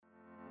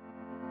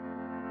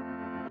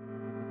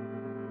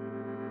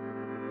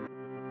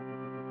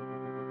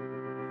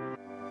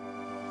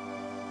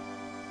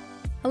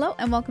Hello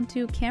and welcome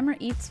to Camera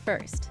Eats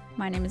First.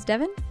 My name is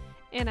Devin.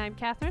 And I'm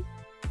Catherine.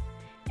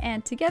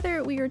 And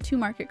together we are two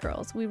market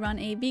girls. We run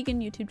a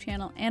vegan YouTube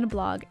channel and a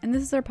blog, and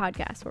this is our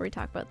podcast where we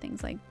talk about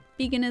things like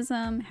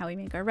veganism, how we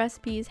make our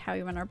recipes, how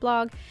we run our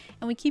blog,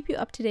 and we keep you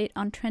up to date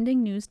on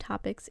trending news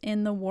topics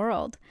in the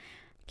world.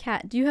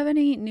 Kat, do you have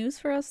any news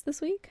for us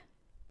this week?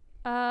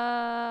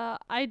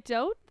 I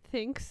don't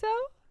think so.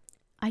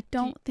 I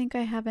don't think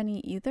I have any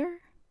either.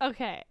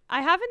 Okay,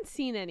 I haven't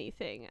seen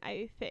anything,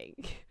 I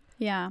think.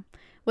 Yeah.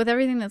 With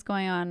everything that's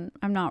going on,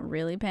 I'm not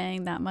really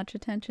paying that much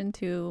attention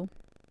to,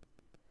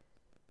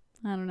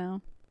 I don't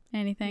know,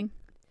 anything.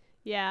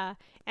 Yeah,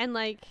 and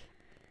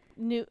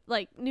new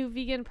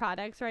vegan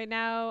products right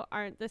now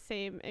aren't the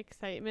same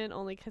excitement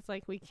only because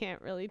we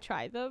can't really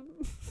try them.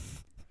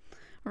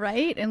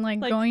 Right? And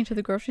going to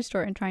the grocery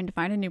store and trying to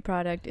find a new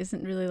product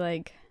isn't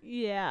really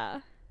Yeah,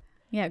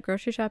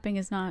 grocery shopping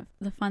is not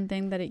the fun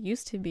thing that it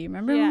used to be.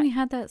 Remember when we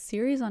had that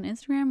series on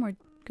Instagram where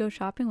Go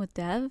Shopping with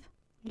Dev?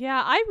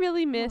 Yeah, I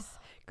really miss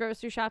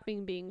grocery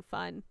shopping being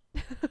fun.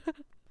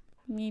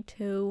 Me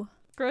too.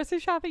 Grocery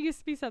shopping used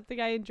to be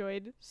something I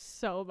enjoyed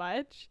so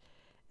much,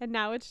 and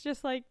now it's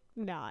just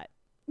not.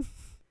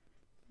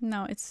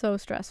 No, it's so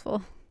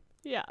stressful.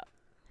 Yeah.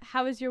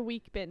 How has your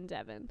week been,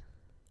 Devin?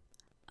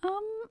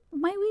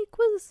 My week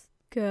was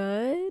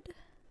good.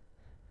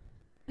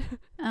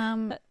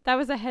 That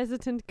was a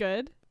hesitant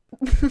good.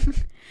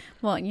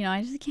 Well,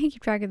 I just can't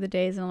keep track of the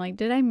days, and I'm like,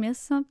 did I miss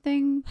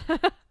something?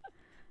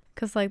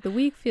 Because the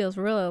week feels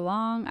really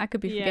long. I could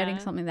be forgetting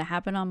something that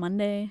happened on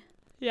Monday.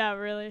 Yeah,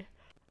 really.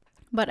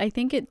 But I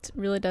think it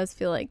really does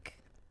feel like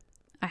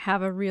I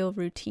have a real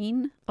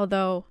routine.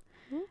 Although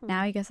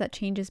now I guess that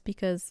changes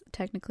because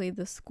technically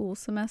the school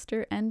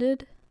semester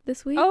ended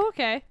this week. Oh,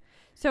 okay.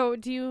 So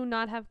do you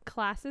not have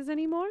classes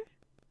anymore?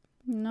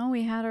 No,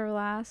 we had our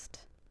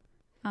last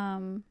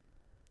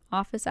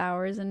office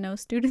hours and no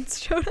students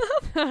showed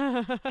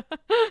up.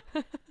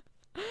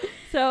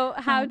 So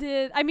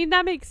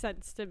that makes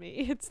sense to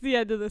me. It's the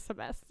end of the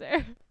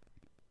semester.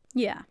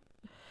 Yeah.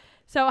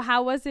 So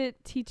how was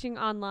it teaching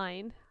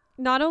online?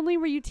 Not only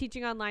were you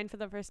teaching online for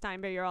the first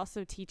time, but you're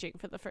also teaching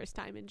for the first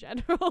time in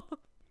general.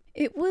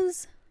 It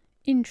was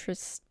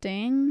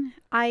interesting.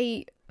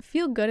 I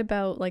feel good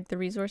about the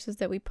resources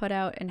that we put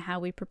out and how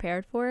we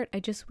prepared for it. I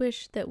just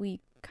wish that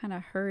we kind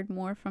of heard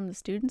more from the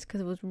students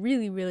because it was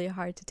really, really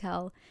hard to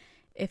tell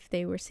if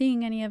they were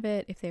seeing any of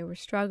it, if they were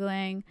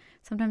struggling.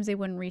 Sometimes they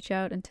wouldn't reach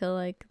out until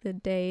the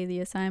day the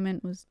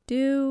assignment was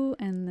due,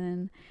 and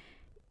then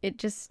it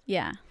just,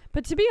 yeah.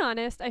 But to be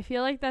honest, I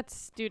feel like that's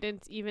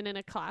students even in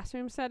a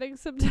classroom setting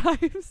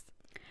sometimes.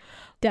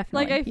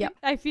 Definitely.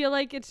 I feel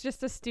like it's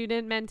just a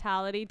student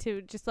mentality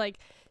to just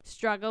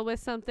struggle with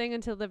something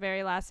until the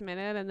very last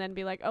minute and then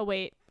be like, oh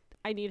wait,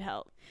 I need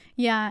help.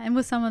 Yeah, and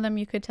with some of them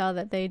you could tell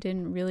that they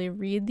didn't really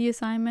read the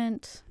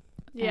assignment.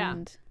 Yeah.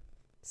 And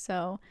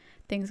so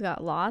things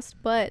got lost,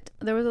 but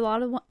there was a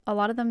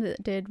lot of them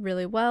that did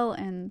really well,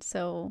 and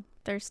so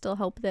there's still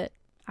hope that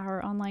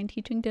our online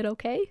teaching did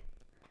okay.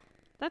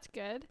 That's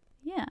good.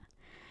 Yeah.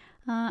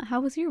 How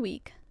was your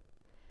week?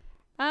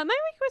 My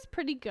week was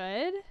pretty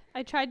good.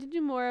 I tried to do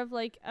more of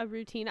a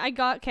routine.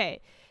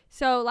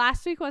 So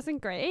last week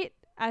wasn't great,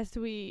 as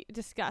we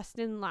discussed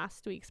in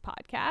last week's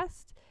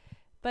podcast.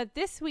 But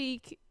this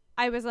week,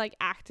 I was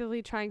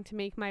actively trying to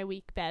make my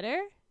week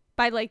better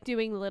by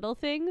doing little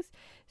things.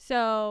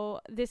 So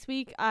this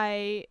week,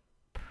 I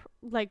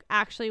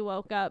actually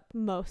woke up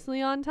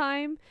mostly on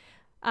time.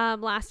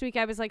 Last week,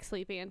 I was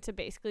sleeping into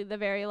basically the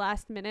very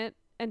last minute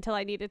until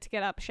I needed to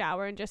get up,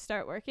 shower, and just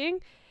start working.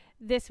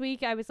 This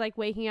week, I was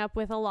waking up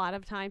with a lot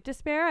of time to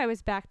spare. I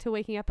was back to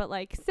waking up at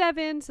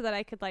 7 so that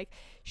I could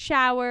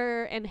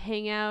shower and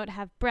hang out,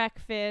 have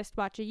breakfast,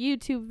 watch a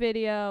YouTube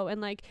video,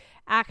 and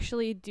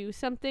actually do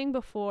something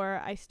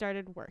before I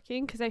started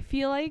working. Because I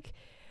feel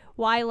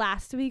why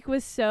last week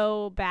was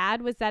so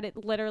bad was that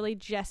it literally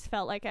just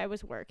felt like I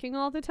was working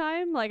all the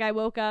time. I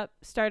woke up,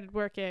 started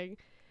working,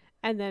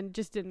 and then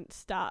just didn't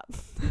stop.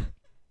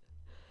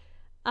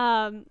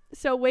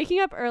 So waking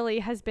up early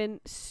has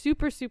been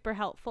super, super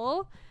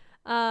helpful.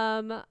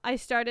 I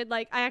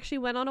actually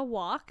went on a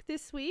walk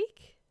this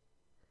week.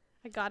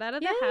 I got out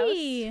of the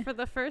house for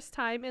the first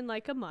time in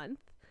a month.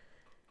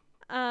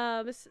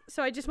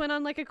 So I just went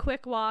on a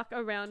quick walk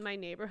around my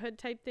neighborhood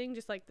type thing,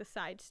 just the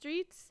side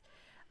streets,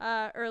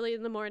 early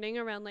in the morning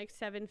around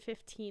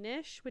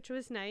 7:15ish, which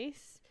was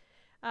nice.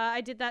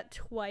 I did that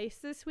twice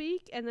this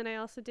week, and then I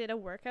also did a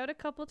workout a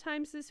couple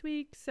times this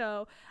week.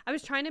 So I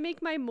was trying to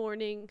make my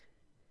morning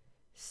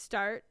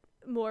start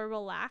more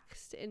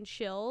relaxed and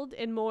chilled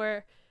and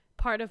more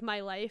part of my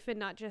life and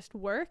not just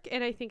work,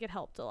 and I think it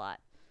helped a lot.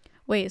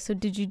 Wait, so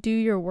did you do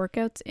your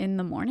workouts in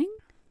the morning?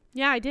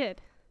 Yeah, I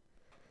did.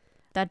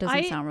 That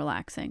doesn't sound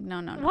relaxing.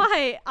 No.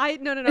 Why?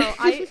 No.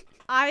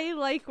 I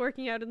like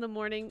working out in the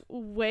morning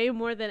way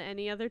more than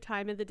any other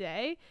time of the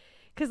day,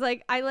 because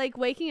I like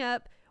waking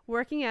up,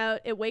 working out.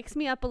 It wakes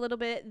me up a little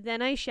bit,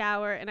 then I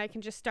shower and I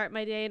can just start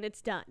my day and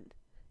it's done.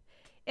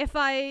 if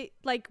I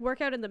like work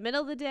out in the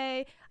middle of the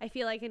day, I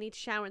feel like I need to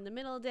shower in the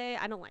middle of the day.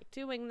 I don't like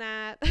doing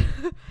that.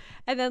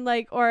 And then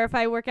like, or if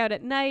I work out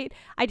at night,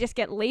 I just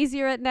get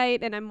lazier at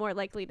night and I'm more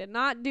likely to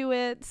not do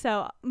it.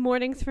 So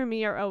mornings for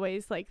me are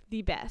always like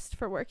the best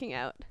for working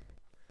out.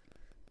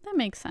 That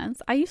makes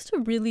sense. I used to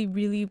really,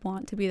 really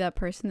want to be that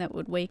person that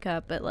would wake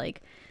up at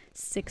like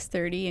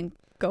 6:30 and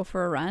go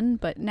for a run.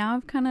 But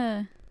now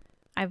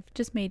I've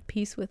just made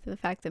peace with the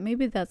fact that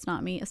maybe that's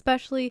not me,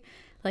 especially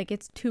like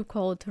it's too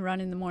cold to run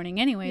in the morning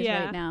anyways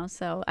right now.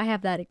 So I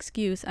have that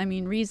excuse. I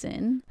mean,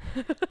 reason.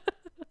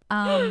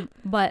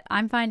 But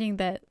I'm finding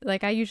that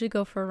like I usually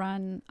go for a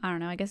run. I don't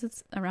know. I guess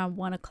it's around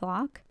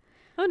 1:00.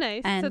 Oh,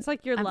 nice. And so it's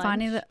like your lunch.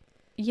 Finding that,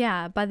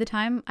 yeah, by the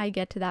time I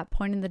get to that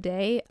point in the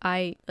day,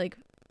 I like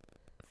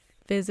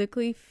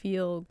physically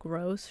feel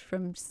gross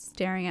from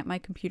staring at my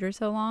computer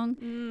so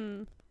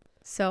long.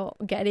 So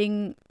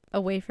getting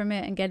away from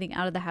it and getting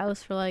out of the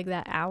house for like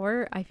that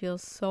hour, I feel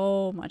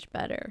so much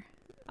better.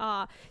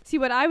 See,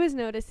 what I was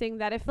noticing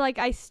that if like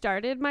I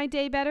started my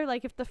day better,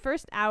 like if the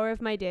first hour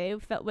of my day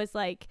was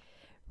like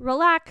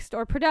relaxed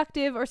or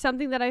productive or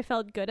something that I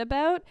felt good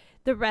about,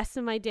 the rest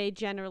of my day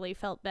generally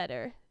felt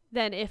better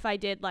than if I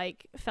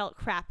felt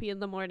crappy in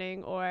the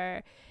morning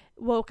or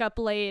woke up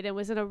late and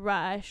was in a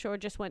rush or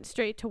just went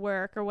straight to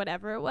work or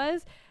whatever it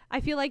was. I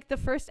feel like the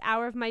first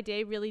hour of my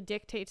day really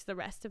dictates the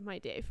rest of my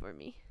day for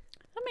me.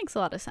 That makes a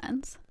lot of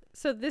sense.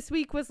 So this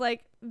week was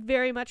like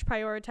very much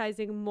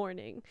prioritizing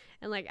morning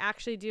and like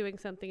actually doing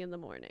something in the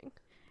morning.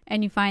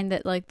 And you find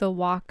that like the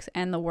walks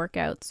and the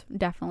workouts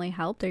definitely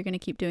helped. Are you going to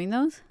keep doing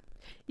those?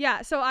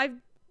 Yeah. So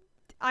I've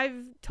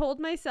told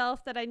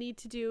myself that I need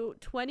to do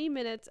 20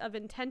 minutes of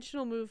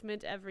intentional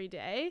movement every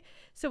day.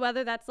 So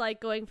whether that's like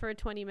going for a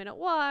 20-minute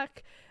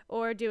walk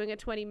or doing a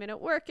 20-minute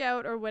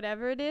workout or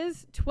whatever it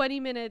is, 20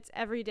 minutes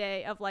every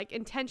day of like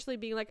intentionally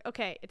being like,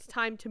 okay, it's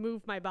time to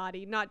move my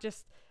body, not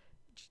just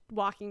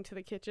walking to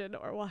the kitchen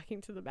or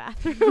walking to the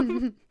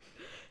bathroom.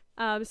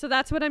 So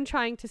that's what I'm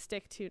trying to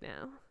stick to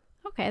now.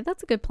 Okay,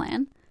 that's a good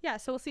plan. Yeah,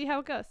 so we'll see how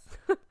it goes.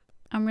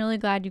 I'm really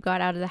glad you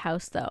got out of the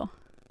house though.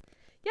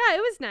 Yeah,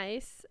 it was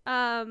nice.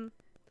 I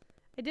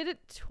did it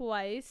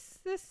twice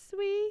this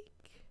week.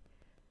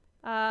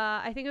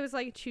 I think it was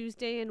like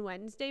Tuesday and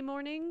Wednesday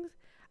mornings.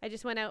 I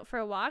just went out for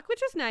a walk,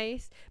 which was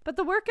nice. But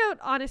the workout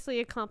honestly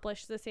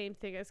accomplished the same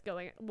thing as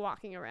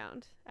walking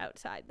around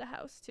outside the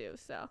house too.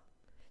 So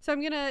I'm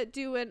going to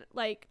do an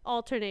like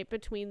alternate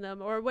between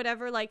them or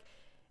whatever. Like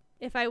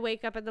if I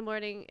wake up in the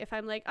morning, if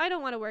I'm like, I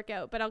don't want to work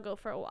out, but I'll go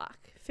for a walk,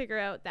 figure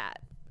out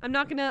that. I'm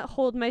not going to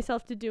hold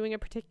myself to doing a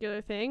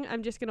particular thing.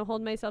 I'm just going to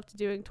hold myself to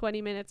doing 20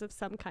 minutes of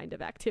some kind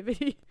of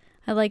activity.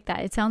 I like that.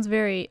 It sounds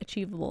very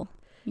achievable,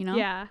 you know?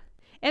 Yeah.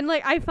 And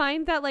like I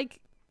find that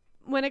like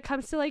when it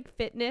comes to like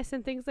fitness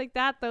and things like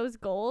that, those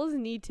goals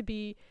need to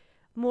be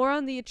more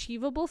on the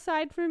achievable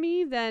side for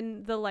me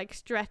than the like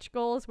stretch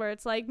goals where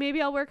it's like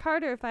maybe I'll work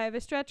harder if I have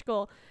a stretch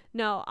goal.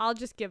 No, I'll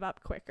just give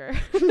up quicker.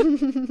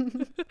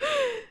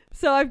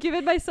 So I've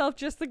given myself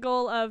just the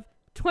goal of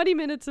 20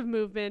 minutes of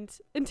movement,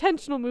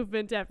 intentional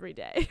movement every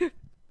day.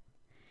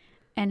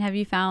 And have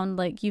you found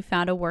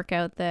a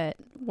workout that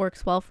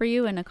works well for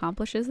you and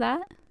accomplishes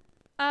that?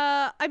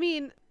 I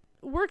mean,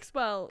 works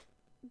well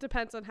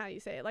depends on how you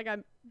say it. Like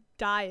I'm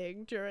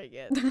dying during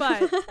it,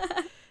 but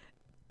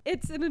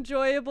it's an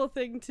enjoyable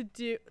thing to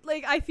do.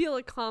 Like I feel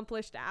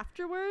accomplished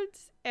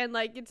afterwards, and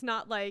like it's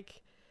not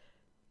like,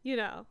 you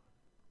know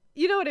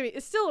what I mean?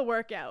 It's still a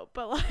workout,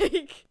 but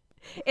like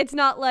it's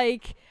not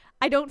like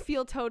I don't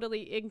feel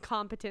totally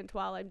incompetent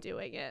while I'm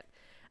doing it.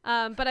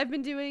 But I've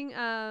been doing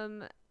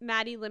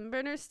Maddie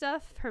Limburner's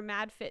stuff, her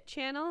Mad Fit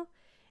channel,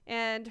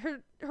 and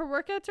her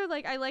workouts are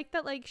like, I like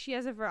that like she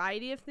has a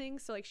variety of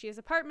things. So like she has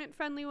apartment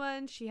friendly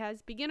ones, she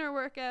has beginner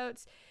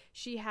workouts,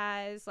 she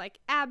has like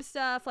ab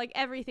stuff, like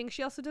everything.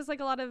 She also does like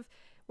a lot of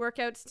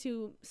workouts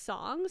to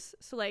songs.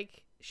 So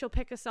like she'll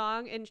pick a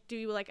song and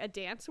do like a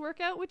dance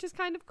workout, which is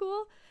kind of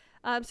cool.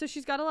 So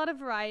she's got a lot of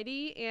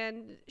variety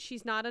and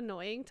she's not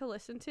annoying to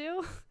listen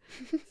to.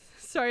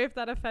 Sorry if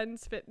that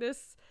offends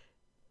fitness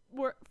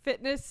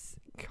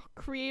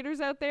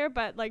creators out there,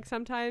 but like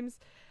sometimes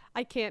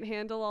I can't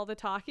handle all the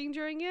talking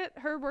during it.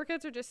 Her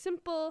workouts are just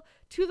simple,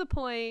 to the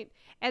point,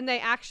 and they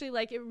actually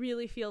like it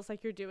really feels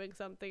like you're doing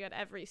something at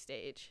every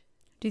stage.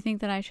 Do you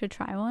think that I should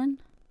try one?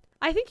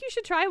 I think you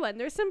should try one.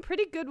 There's some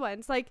pretty good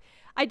ones. Like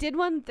I did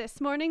one this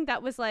morning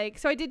that was like,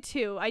 so I did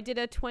two. I did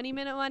a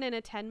 20-minute one and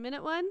a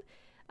 10-minute one.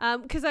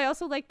 Because I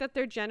also like that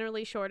they're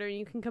generally shorter and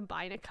you can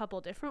combine a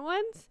couple different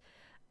ones.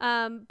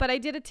 But I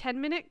did a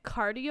 10-minute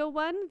cardio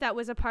one that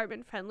was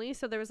apartment friendly.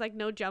 So there was like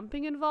no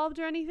jumping involved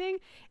or anything.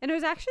 And it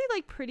was actually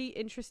like pretty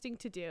interesting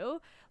to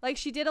do. Like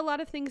she did a lot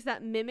of things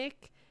that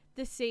mimic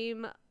the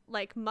same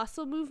like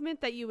muscle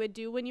movement that you would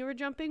do when you were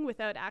jumping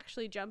without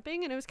actually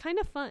jumping. And it was kind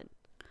of fun.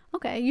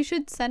 Okay. You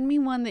should send me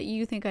one that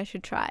you think I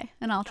should try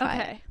and I'll try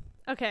it.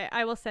 Okay.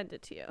 I will send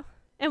it to you.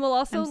 And we'll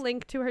also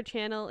link to her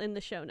channel in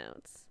the show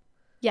notes.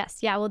 Yes.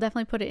 Yeah, we'll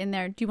definitely put it in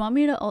there. Do you want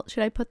me to,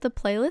 should I put the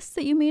playlist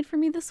that you made for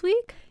me this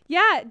week?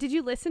 Yeah. Did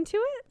you listen to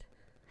it?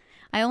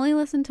 I only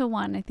listened to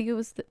one. I think it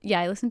was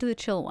I listened to the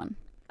chill one.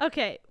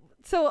 Okay,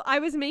 so I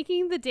was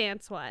making the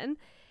dance one,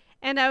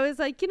 and I was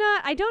like, you know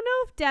what? I don't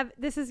know if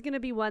this is going to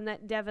be one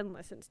that Devin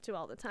listens to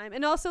all the time.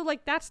 And also,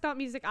 like, that's not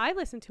music I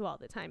listen to all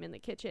the time in the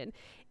kitchen.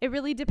 It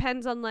really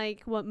depends on,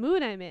 like, what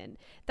mood I'm in.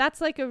 That's,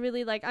 like, a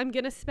really, like, I'm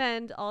going to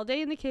spend all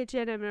day in the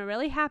kitchen. I'm in a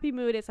really happy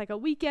mood. It's, like, a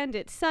weekend.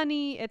 It's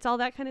sunny. It's all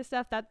that kind of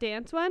stuff, that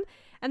dance one.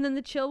 And then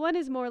the chill one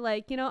is more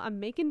like, you know,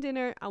 I'm making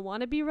dinner. I want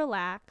to be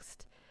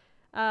relaxed.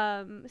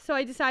 So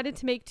I decided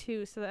to make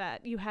two so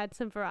that you had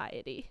some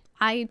variety.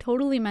 I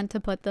totally meant to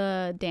put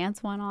the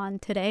dance one on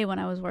today when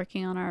I was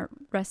working on our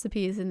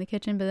recipes in the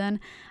kitchen, but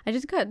then I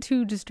just got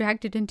too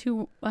distracted and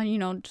too,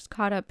 just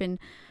caught up in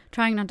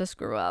trying not to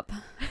screw up.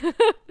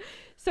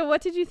 So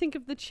what did you think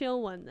of the chill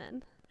one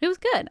then? It was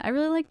good. I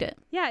really liked it.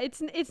 Yeah,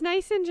 it's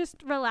nice and just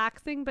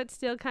relaxing, but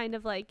still kind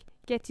of like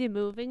gets you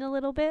moving a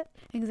little bit.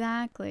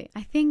 Exactly.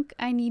 I think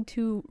I need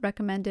to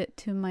recommend it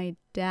to my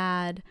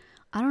dad.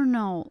 I don't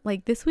know.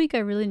 Like this week I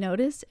really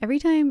noticed every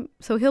time.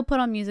 So he'll put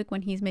on music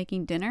when he's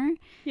making dinner.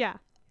 Yeah.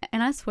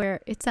 And I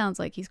swear it sounds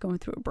like he's going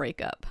through a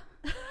breakup.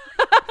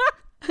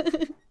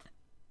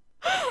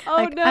 Oh,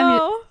 like,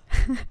 no.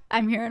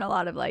 I'm hearing a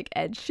lot of like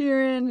Ed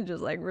Sheeran,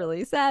 just like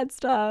really sad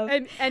stuff.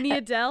 And any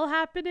Adele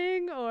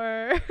happening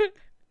or?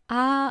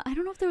 I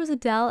don't know if there was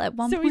Adele at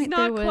one point. So he's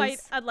not there quite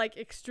was... a like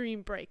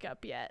extreme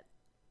breakup yet.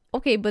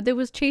 Okay, but there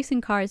was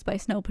Chasing Cars by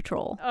Snow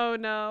Patrol. Oh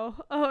no.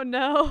 Oh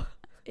no.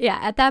 Yeah,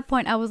 at that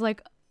point I was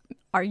like,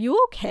 are you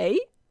okay?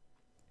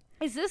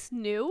 Is this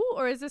new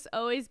or has this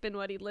always been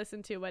what he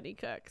listened to when he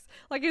cooks?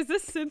 Like, is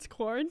this since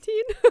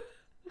quarantine?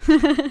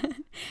 I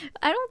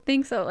don't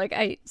think so. Like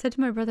I said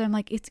to my brother, I'm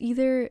like, it's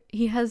either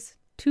he has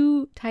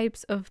two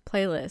types of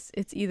playlists.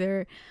 It's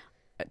either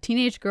a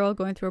teenage girl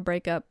going through a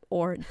breakup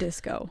or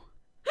disco.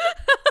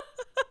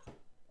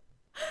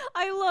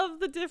 I love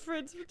the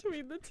difference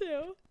between the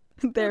two.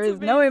 There That's is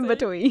no in amazing.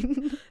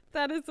 between.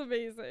 That is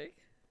amazing.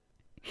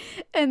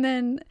 And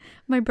then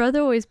my brother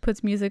always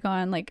puts music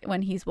on like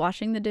when he's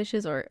washing the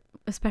dishes or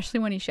especially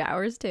when he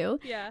showers too.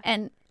 Yeah.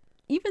 And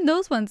even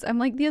those ones, I'm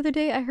like, the other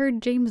day I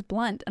heard James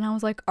Blunt and I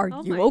was like, are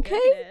you my okay?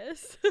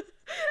 Goodness.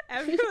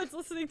 Everyone's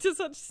listening to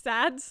such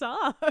sad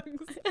songs.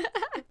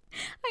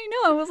 I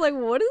know. I was like,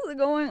 what is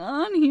going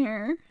on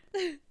here?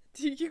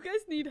 Do you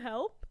guys need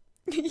help?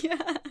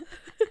 Yeah.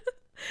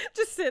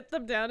 Just sit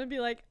them down and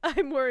be like,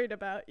 I'm worried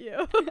about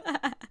you.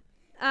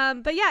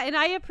 But yeah, and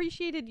I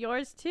appreciated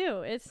yours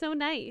too. It's so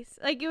nice.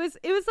 Like it was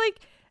like,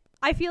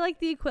 I feel like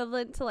the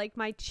equivalent to like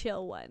my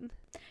chill one.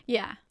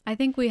 Yeah. I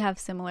think we have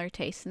similar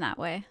tastes in that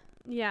way.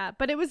 Yeah,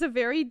 but it was a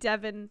very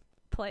Devin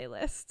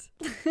playlist.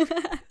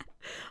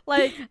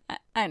 Like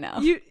I know.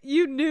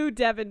 You knew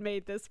Devin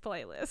made this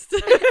playlist.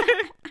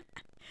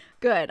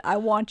 Good. I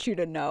want you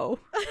to know.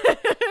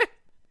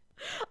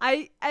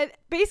 I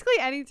basically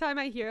anytime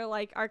I hear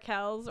like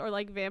Arkells or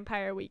like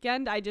Vampire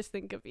Weekend, I just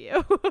think of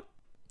you.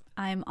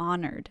 I'm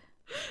honored.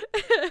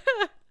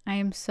 I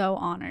am so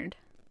honored.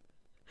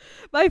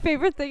 My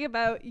favorite thing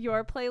about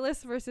your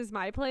playlist versus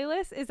my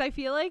playlist is I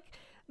feel like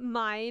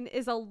mine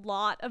is a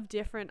lot of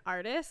different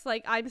artists.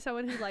 Like I'm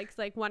someone who likes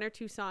like one or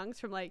two songs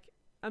from like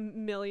a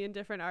million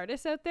different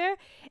artists out there,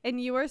 and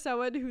you are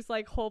someone whose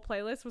like whole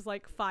playlist was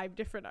like 5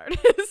 different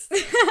artists.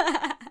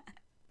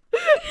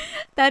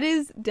 That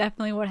is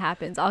definitely what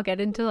happens. I'll get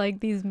into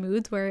like these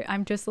moods where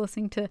I'm just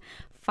listening to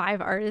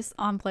 5 artists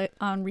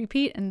on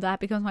repeat, and that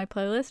becomes my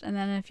playlist. And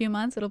then in a few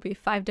months, it'll be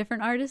 5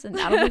 different artists, and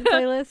that'll be the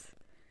playlist.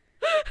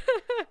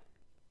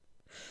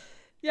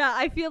 Yeah,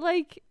 I feel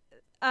like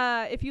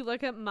if you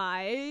look at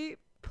my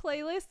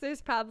playlist,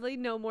 there's probably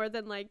no more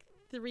than like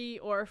 3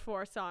 or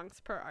 4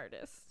 songs per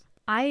artist.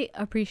 I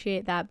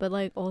appreciate that, but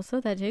like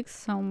also that takes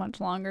so much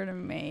longer to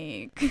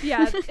make.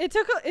 Yeah, it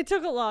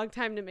took a long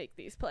time to make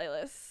these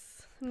playlists.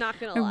 I'm not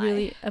gonna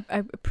lie. I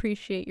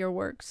appreciate your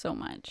work so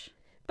much.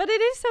 But it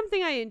is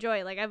something I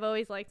enjoy. Like I've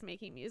always liked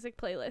making music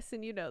playlists,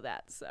 and you know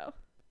that. So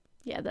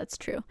yeah, that's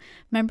true.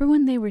 Remember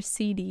when they were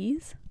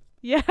CDs?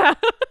 yeah,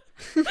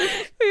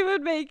 we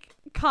would make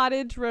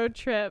cottage road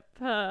trip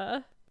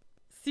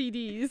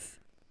CDs.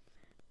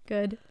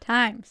 Good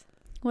times.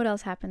 What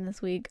else happened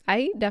this week?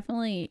 I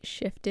definitely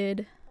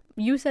shifted.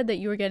 You said that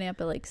you were getting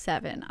up at like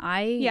 7.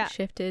 I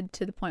shifted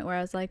to the point where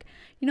I was like,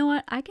 you know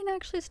what? I can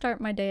actually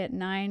start my day at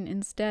 9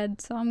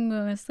 instead. So I'm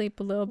going to sleep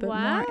a little bit more.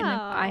 And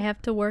if I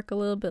have to work a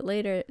little bit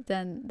later,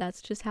 then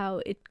that's just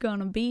how it's going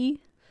to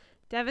be.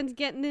 Devin's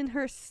getting in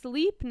her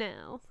sleep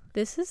now.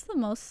 This is the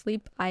most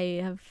sleep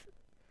I have.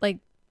 Like,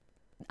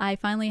 I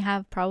finally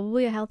have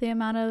probably a healthy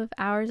amount of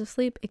hours of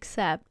sleep,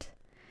 except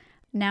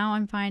now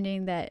I'm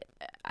finding that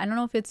I don't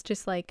know if it's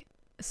just like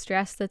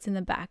stress that's in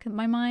the back of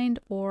my mind,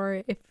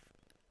 or if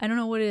I don't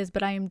know what it is,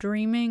 but I am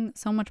dreaming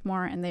so much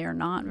more, and they are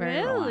not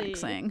very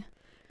relaxing.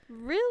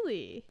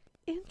 Really?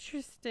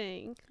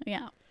 Interesting.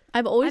 Yeah.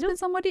 I've always been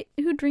somebody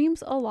who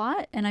dreams a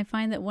lot, and I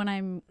find that when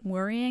I'm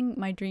worrying,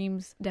 my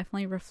dreams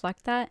definitely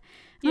reflect that.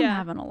 I'm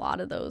having a lot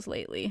of those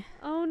lately.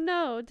 Oh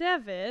no,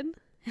 Devin.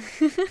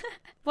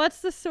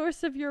 What's the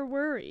source of your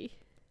worry?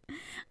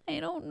 I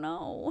don't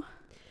know.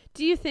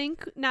 Do you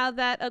think now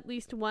that at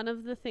least one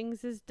of the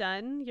things is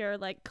done, your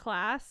like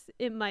class,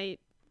 it might,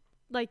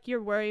 like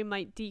your worry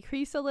might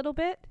decrease a little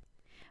bit?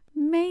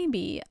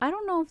 Maybe. I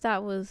don't know if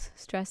that was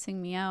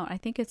stressing me out. I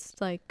think it's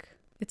like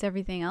it's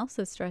everything else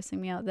that's stressing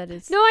me out that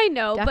is. No, I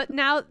know, but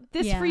now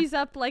this Yeah. frees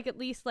up like at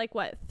least like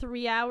what,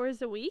 3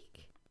 hours a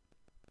week?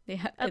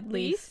 Yeah, At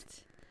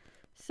least.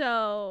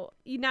 So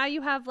now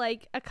you have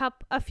like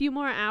a few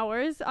more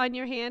hours on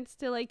your hands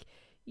to like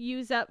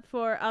use up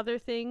for other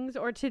things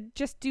or to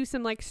just do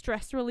some like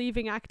stress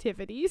relieving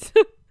activities.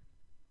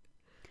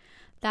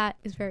 That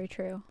is very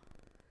true.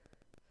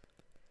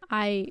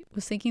 I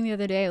was thinking the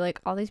other day,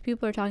 like, all these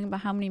people are talking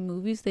about how many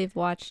movies they've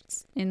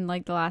watched in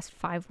like the last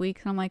 5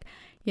 weeks. And I'm like,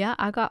 yeah,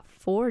 I got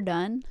 4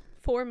 done.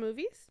 4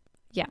 movies?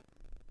 Yeah.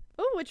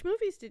 Oh, which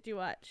movies did you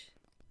watch?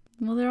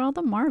 Well, they're all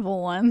the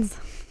Marvel ones.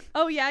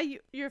 Oh yeah,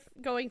 you're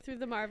going through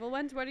the Marvel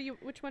ones.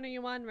 Which one are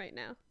you on right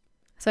now?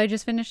 So I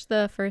just finished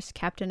the first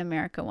Captain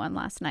America one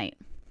last night.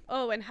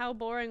 Oh, and how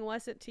boring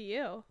was it to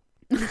you?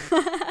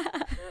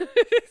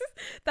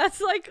 That's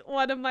like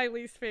one of my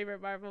least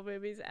favorite Marvel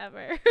movies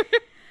ever.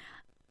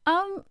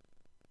 I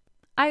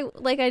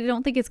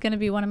don't think it's going to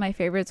be one of my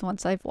favorites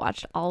once I've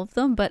watched all of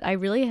them, but I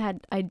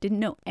didn't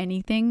know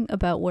anything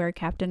about where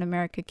Captain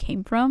America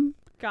came from.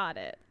 Got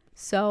it.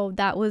 So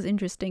that was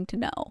interesting to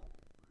know.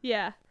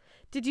 Yeah.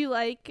 Did you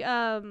like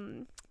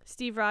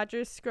Steve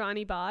Rogers'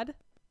 scrawny bod?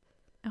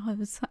 Oh, it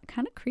was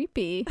kind of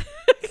creepy.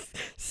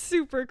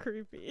 Super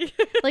creepy.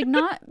 Like,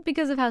 not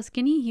because of how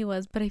skinny he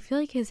was, but I feel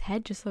like his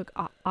head just looked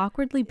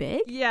awkwardly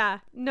big. Yeah.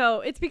 No,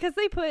 it's because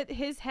they put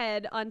his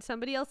head on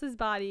somebody else's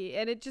body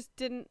and it just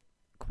didn't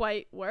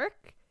quite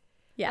work.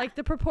 Yeah. Like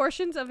the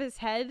proportions of his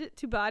head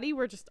to body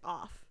were just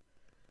off.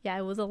 Yeah,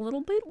 it was a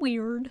little bit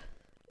weird.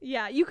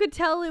 Yeah, you could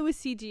tell it was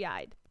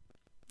CGI'd.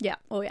 Yeah.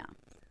 Oh, yeah.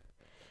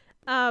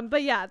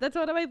 But yeah, that's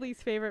one of my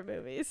least favorite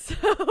movies.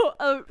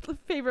 So,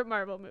 favorite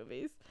Marvel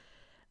movies.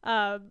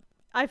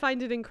 I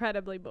find it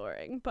incredibly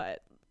boring,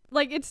 but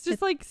like it's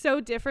just like so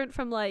different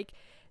from like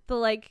the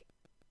like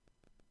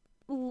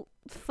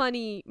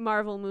funny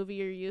Marvel movie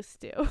you're used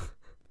to.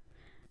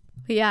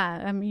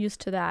 Yeah, I'm used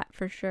to that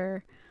for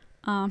sure.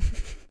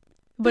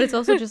 But it's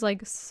also just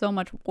like so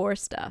much war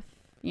stuff,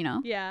 you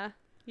know? Yeah.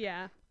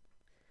 Yeah.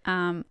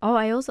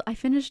 I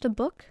finished a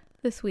book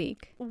this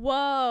week.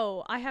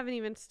 Whoa, I haven't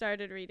even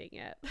started reading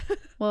it.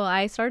 Well,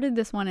 I started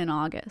this one in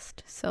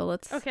August, so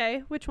let's...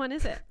 Okay, which one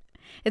is it?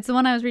 It's the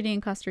one I was reading in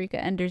Costa Rica,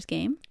 Ender's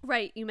Game.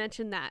 Right, you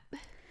mentioned that.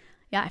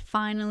 Yeah, I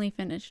finally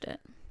finished it.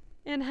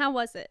 And how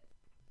was it?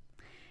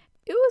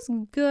 It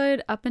was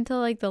good up until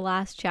like the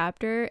last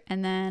chapter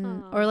and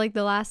then, or like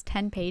the last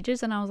 10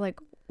 pages. And I was like,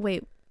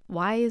 wait,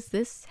 why is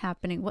this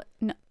happening? What?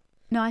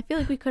 No, I feel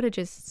like we could have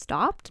just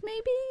stopped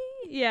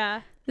maybe.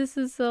 Yeah. This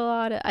is a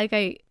lot of, like,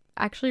 I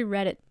actually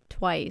read it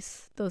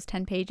twice, those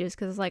 10 pages,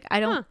 because like, I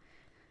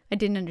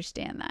didn't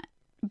understand that.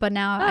 But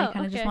now I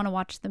kind of just want to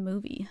watch the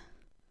movie.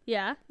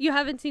 Yeah. You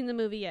haven't seen the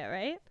movie yet,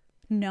 right?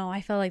 No,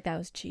 I felt like that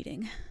was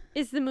cheating.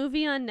 Is the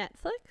movie on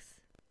Netflix?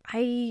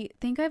 I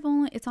think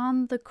it's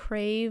on the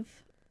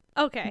Crave.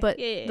 Okay. But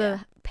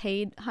the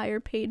higher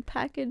paid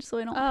package, so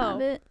I don't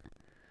have it.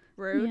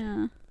 Rude.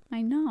 Yeah,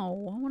 I know.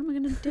 What am I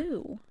going to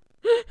do?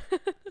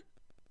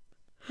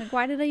 Like,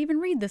 why did I even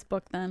read this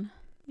book then?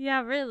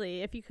 Yeah,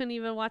 really. If you couldn't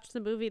even watch the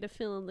movie to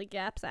fill in the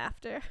gaps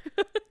after.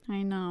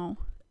 I know.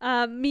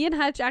 Me and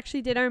Hutch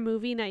actually did our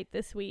movie night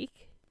this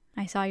week.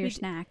 I saw your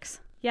snacks.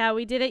 Yeah,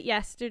 we did it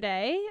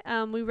yesterday.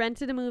 We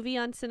rented a movie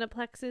on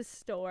Cineplex's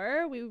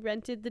store. We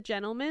rented The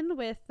Gentleman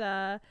with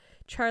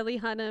Charlie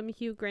Hunnam,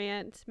 Hugh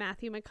Grant,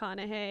 Matthew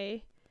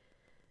McConaughey.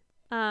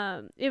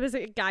 It was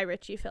a Guy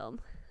Ritchie film.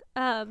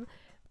 But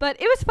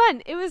it was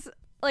fun. It was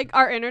like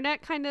our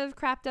internet kind of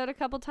crapped out a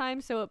couple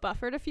times, so it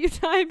buffered a few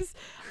times,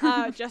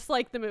 just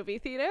like the movie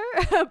theater.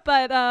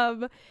 But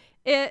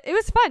it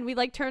was fun. We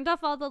like turned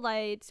off all the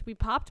lights. We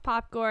popped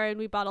popcorn.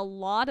 We bought a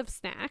lot of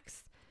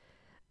snacks.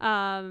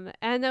 And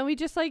then we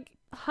just like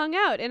hung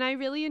out, and I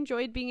really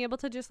enjoyed being able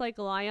to just like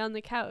lie on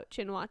the couch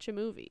and watch a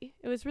movie.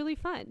 It was really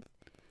fun.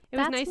 It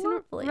was nice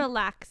and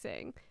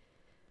relaxing.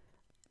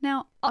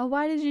 Now,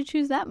 why did you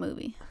choose that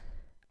movie?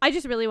 I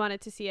just really wanted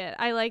to see it.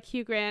 I like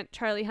Hugh Grant,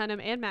 Charlie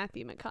Hunnam, and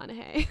Matthew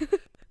McConaughey.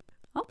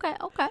 Okay.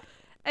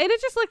 And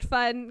it just looked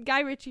fun.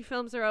 Guy Ritchie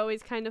films are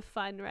always kind of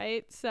fun,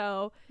 right?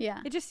 So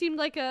yeah, it just seemed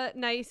like a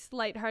nice,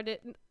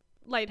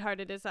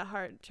 lighthearted is a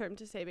hard term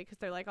to say because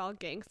they're like all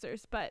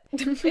gangsters, but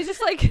it's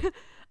just like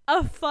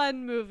a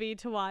fun movie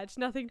to watch.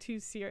 Nothing too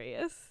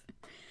serious.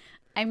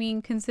 I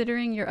mean,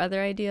 considering your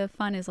other idea of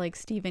fun is like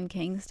Stephen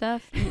King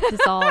stuff,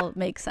 this all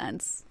makes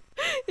sense.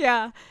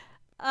 Yeah.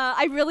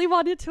 I really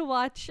wanted to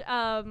watch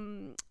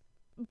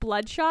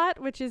Bloodshot,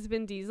 which is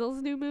Vin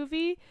Diesel's new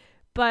movie,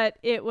 but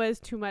it was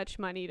too much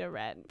money to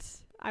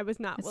rent. I was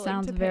not willing to pay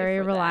for that. Sounds very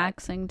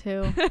relaxing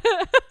too.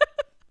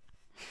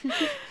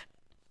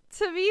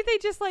 To me, they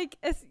just like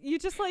you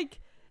just like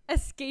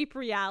escape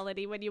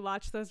reality when you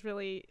watch those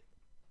really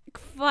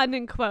fun,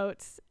 in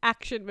quotes,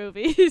 action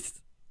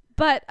movies.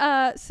 But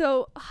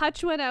so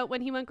Hutch went out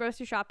when he went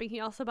grocery shopping. He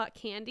also bought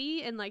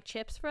candy and like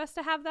chips for us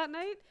to have that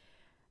night.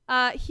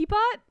 He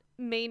bought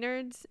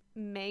Maynard's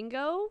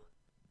mango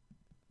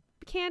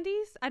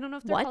candies. I don't know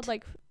if they're What? called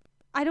like,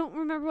 I don't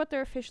remember what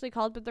they're officially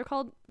called,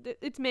 but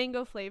it's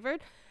mango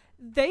flavored.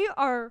 They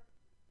are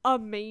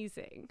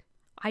amazing.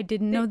 I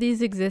didn't know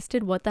these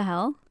existed. What the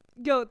hell?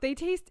 Yo, they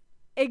taste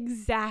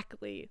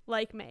exactly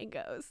like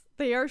mangoes.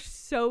 They are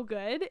so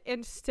good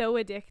and so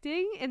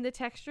addicting, and the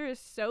texture is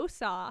so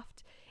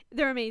soft.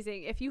 They're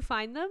amazing. If you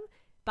find them,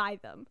 buy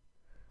them.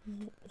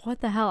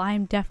 What the hell? I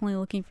am definitely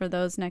looking for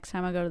those next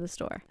time I go to the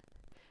store.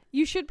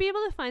 You should be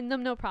able to find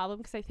them, no problem,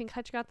 because I think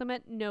Hutch got them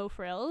at No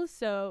Frills.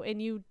 So,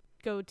 and you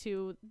go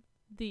to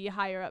the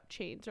higher up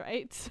chains,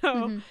 right?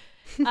 So,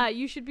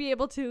 you should be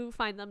able to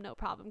find them, no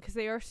problem, because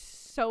they are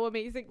so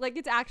amazing. Like,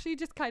 it's actually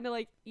just kind of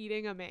like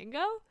eating a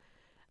mango.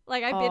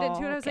 Like, I bit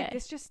into it. I was like,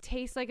 this just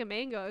tastes like a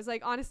mango. I was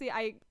like, honestly,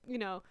 I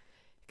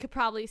could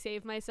probably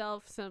save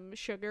myself some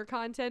sugar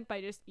content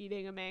by just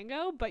eating a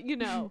mango, but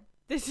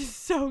this is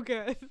so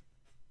good.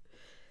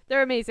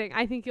 They're amazing.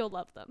 I think you'll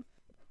love them.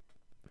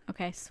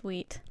 Okay,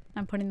 sweet.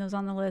 I'm putting those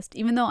on the list.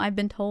 Even though I've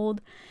been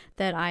told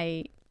that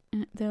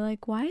they're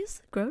like, why is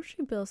the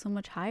grocery bill so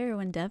much higher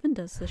when Devin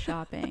does the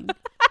shopping?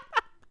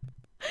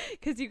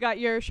 Because you got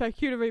your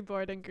charcuterie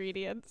board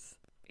ingredients.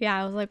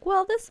 Yeah, I was like,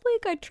 well, this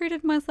week I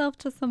treated myself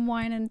to some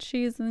wine and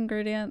cheese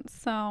ingredients,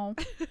 so.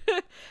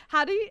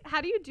 How do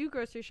you do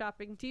grocery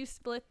shopping? Do you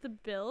split the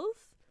bills?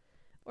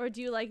 Or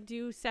do you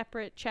do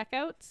separate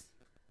checkouts?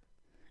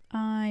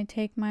 I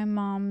take my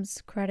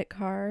mom's credit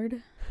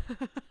card.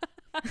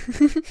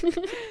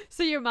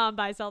 So your mom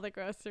buys all the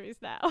groceries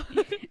now.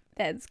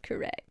 That's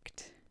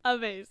correct.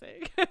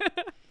 Amazing.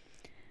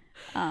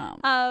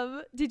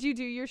 Did you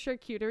do your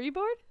charcuterie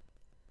board?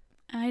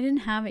 I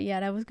didn't have it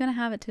yet. I was gonna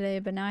have it today,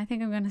 but now I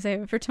think I'm gonna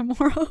save it for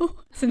tomorrow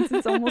since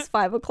it's almost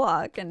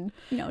 5:00 and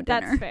dinner.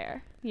 That's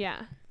fair.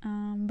 Yeah.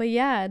 But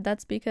yeah,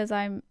 that's because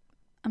I'm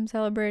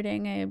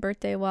celebrating a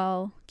birthday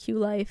while Q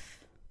life,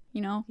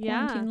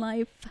 quarantine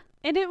life.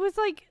 And it was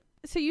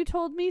so you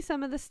told me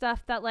some of the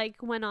stuff that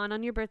went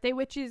on your birthday,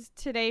 which is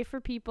today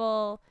for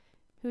people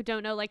who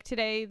don't know,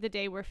 today, the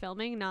day we're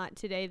filming, not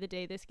today, the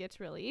day this gets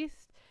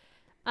released.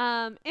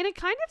 And it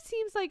kind of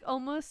seems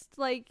almost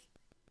like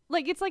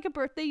it's like a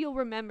birthday you'll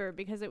remember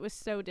because it was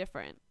so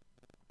different.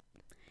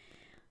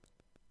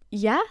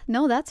 Yeah,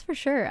 no, that's for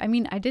sure. I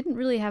mean, I didn't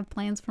really have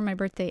plans for my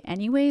birthday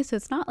anyway, so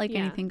it's not like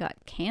anything got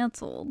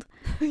canceled.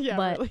 Yeah,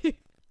 but really.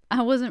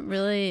 I wasn't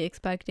really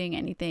expecting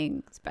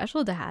anything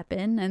special to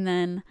happen. And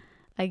then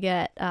I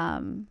get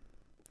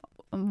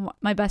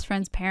my best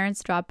friend's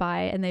parents dropped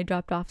by and they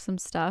dropped off some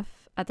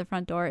stuff at the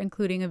front door,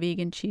 including a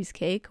vegan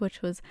cheesecake,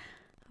 which was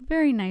a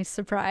very nice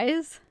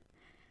surprise.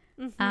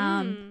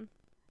 Mm-hmm.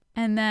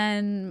 And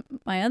then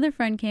my other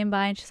friend came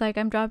by and she's like,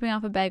 I'm dropping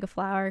off a bag of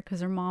flour because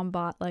her mom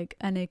bought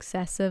an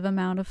excessive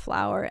amount of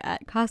flour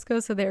at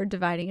Costco. So they were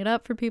dividing it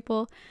up for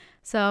people.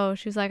 So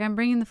she was like, I'm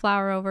bringing the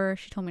flour over.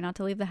 She told me not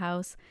to leave the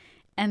house.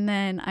 And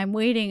then I'm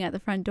waiting at the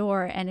front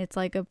door and it's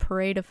like a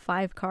parade of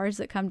 5 cars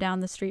that come down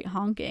the street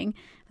honking.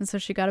 And so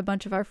she got a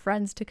bunch of our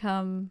friends to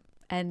come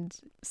and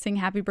sing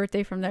happy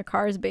birthday from their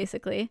cars,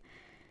 basically.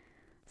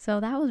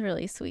 So that was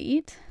really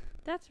sweet.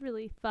 That's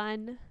really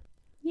fun.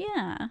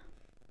 Yeah.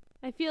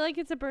 I feel like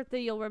it's a birthday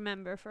you'll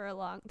remember for a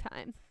long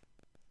time.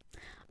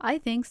 I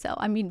think so.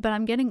 I mean, but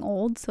I'm getting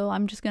old, so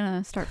I'm just going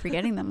to start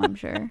forgetting them, I'm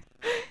sure.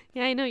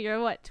 Yeah, I know.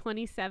 You're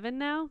 27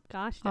 now?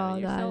 Gosh,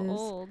 Devin, you're so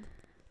old.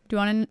 Do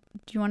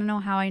you want to know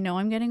how I know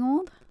I'm getting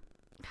old?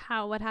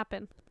 How? What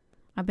happened?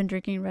 I've been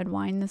drinking red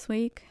wine this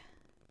week.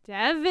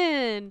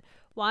 Devin,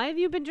 why have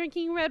you been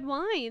drinking red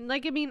wine?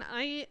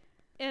 I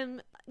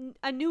am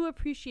a new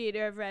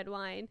appreciator of red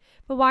wine,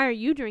 but why are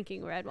you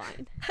drinking red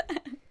wine?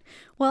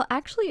 Well,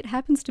 actually, it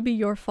happens to be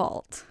your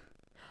fault.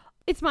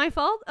 It's my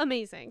fault?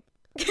 Amazing.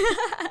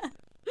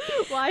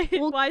 Why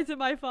is it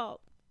my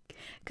fault?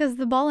 Because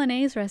the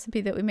bolognese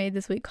recipe that we made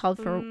this week called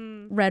for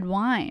red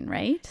wine,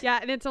 right? Yeah,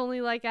 and it's only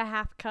a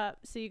half cup,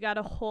 so you got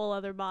a whole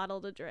other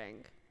bottle to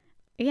drink.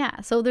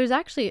 Yeah, so there's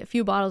actually a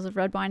few bottles of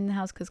red wine in the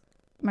house because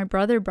my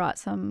brother brought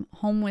some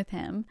home with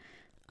him.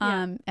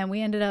 And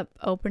we ended up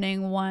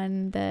opening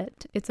one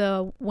it's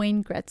a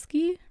Wayne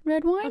Gretzky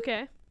red wine.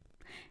 Okay.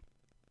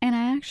 And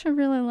I actually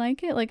really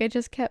like it. I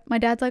just my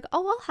dad's like,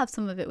 oh, I'll have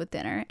some of it with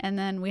dinner. And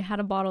then we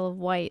had a bottle of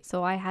white,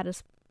 so I had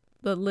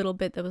the little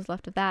bit that was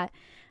left of that.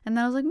 And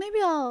then I was like, maybe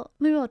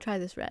I'll try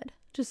this red,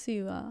 just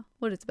see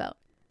what it's about.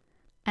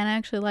 And I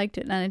actually liked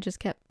it, and I just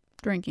kept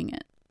drinking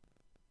it.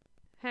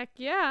 Heck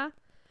yeah.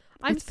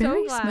 It's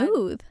very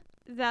smooth.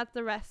 That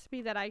the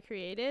recipe that I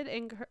created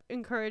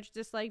encouraged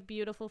this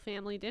beautiful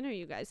family dinner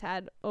you guys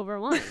had over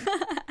wine.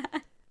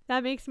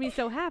 That makes me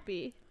so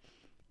happy.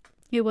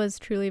 It was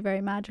truly very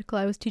magical.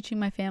 I was teaching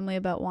my family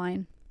about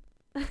wine.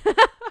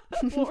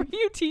 What were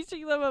you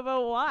teaching them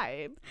about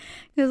wine?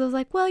 Because I was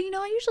like, well,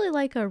 I usually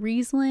like a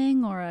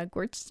Riesling or a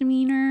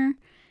Gewürztraminer.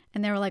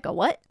 And they were like, a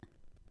what?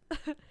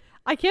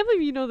 I can't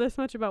believe you know this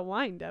much about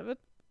wine, Devin.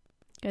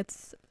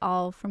 It's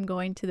all from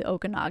going to the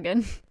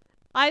Okanagan.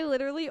 I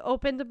literally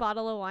opened a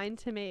bottle of wine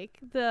to make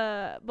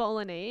the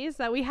bolognese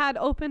that we had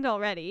opened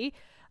already.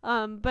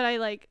 But I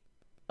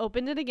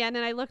opened it again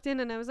and I looked in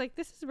and I was like,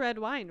 this is red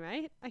wine,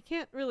 right? I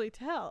can't really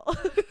tell.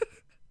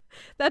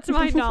 That's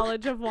my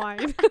knowledge of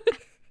wine.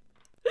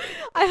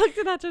 I looked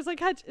at Hutch. I was like,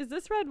 Hutch, is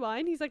this red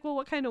wine? He's like, well,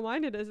 what kind of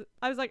wine it is?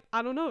 I was like,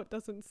 I don't know. It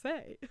doesn't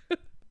say.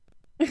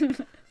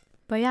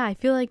 But yeah, I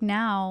feel like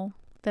now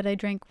that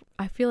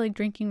I feel like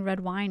drinking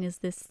red wine is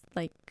this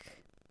like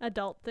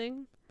Adult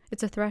thing.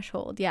 it's a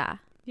threshold. Yeah.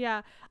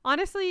 Yeah.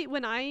 Honestly,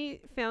 when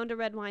I found a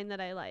red wine that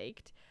I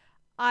liked,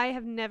 I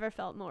have never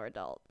felt more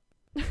adult.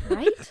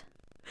 Right?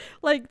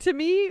 Like, to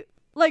me,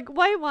 like,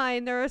 white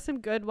wine, there are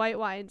some good white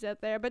wines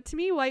out there, but to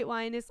me, white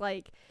wine is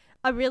like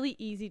a really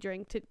easy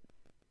drink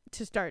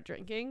to start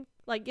drinking.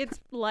 Like, it's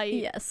light.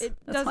 Yes. It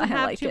That's doesn't why I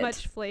have like too it.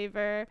 much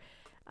flavor.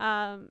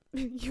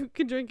 You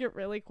can drink it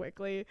really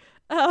quickly.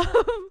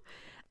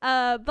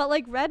 But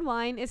like red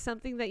wine is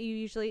something that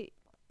you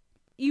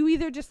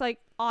either just like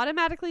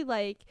automatically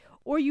like,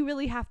 or you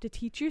really have to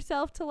teach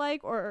yourself to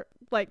like, or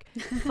like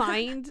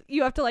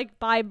you have to like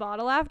buy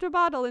bottle after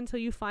bottle until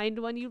you find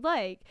one you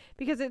like,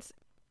 because it's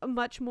a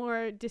much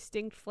more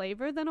distinct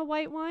flavor than a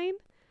white wine.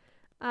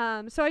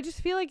 So I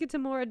just feel like it's a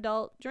more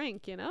adult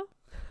drink, you know?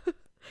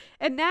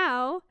 And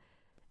now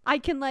I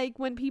can, like,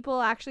 when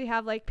people actually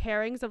have like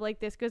pairings of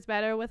like, this goes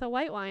better with a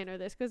white wine or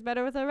this goes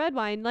better with a red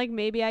wine, like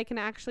maybe I can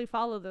actually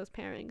follow those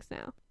pairings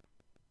now.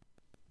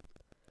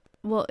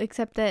 Well,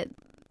 except that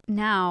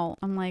now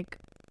I'm like,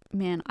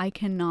 man, I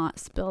cannot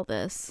spill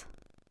this.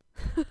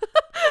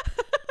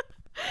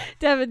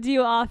 Devin, do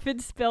you often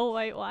spill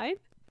white wine?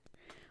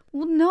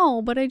 Well,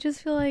 no, but I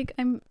just feel like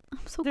I'm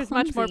so There's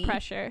clumsy. much more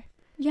pressure.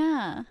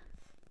 Yeah.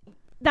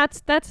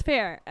 That's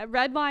fair.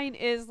 Red wine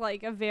is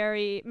like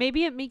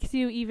maybe it makes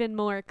you even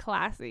more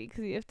classy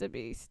because you have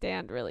to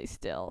stand really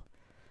still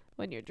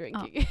when you're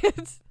drinking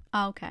it.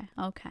 Okay.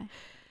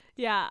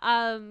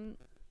 Yeah.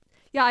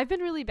 Yeah, I've been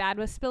really bad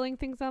with spilling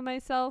things on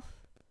myself.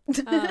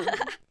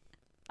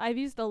 I've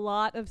used a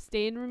lot of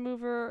stain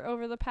remover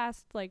over the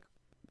past like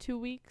 2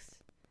 weeks.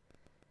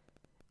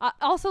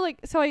 Also, like,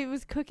 so I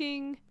was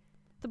cooking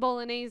the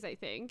bolognese, I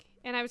think,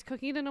 and I was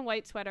cooking it in a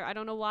white sweater. I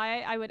don't know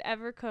why I would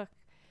ever cook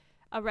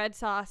a red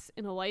sauce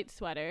in a white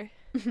sweater.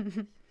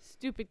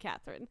 Stupid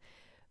Catherine.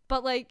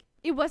 But like,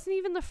 it wasn't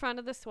even the front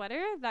of the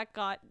sweater that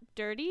got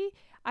dirty.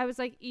 I was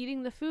like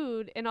eating the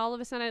food and all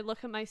of a sudden I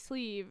look at my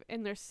sleeve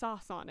and there's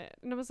sauce on it.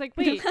 And I was like,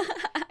 wait.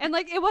 And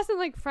like, it wasn't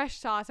like fresh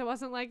sauce. It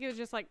wasn't like it was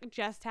just like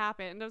just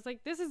happened. I was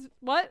like, this is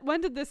what?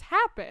 When did this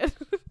happen?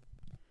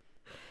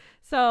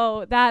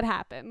 So that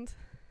happened.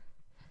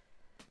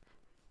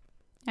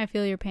 I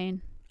feel your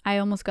pain. I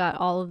almost got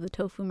all of the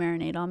tofu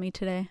marinade on me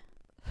today.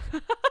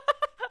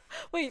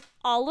 Wait,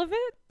 all of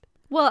it?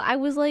 Well, I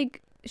was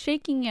like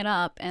shaking it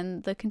up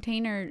and the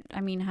container,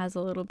 has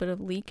a little bit of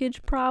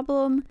leakage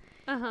problem.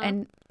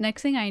 And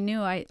next thing I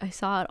knew, I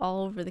saw it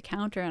all over the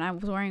counter and I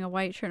was wearing a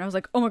white shirt and I was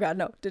like, oh my God,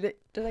 no, did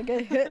I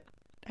get hit?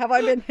 Have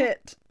I been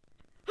hit?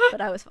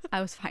 But I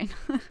was fine.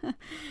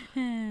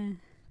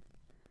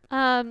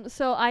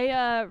 So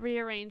I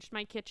rearranged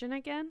my kitchen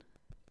again.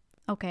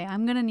 Okay,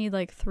 I'm gonna need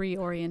like 3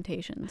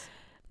 orientations.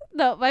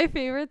 No, my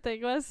favorite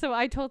thing was, so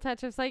I told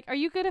Tetch, I was like, are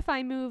you good if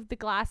I move the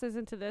glasses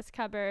into this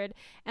cupboard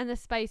and the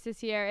spices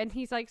here? And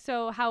he's like,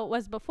 so how it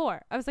was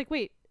before? I was like,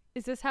 wait,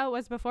 is this how it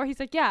was before? He's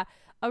like, yeah,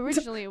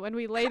 originally when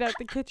we laid out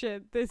the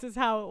kitchen, this is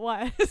how it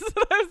was.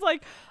 I was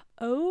like,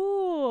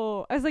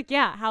 oh. I was like,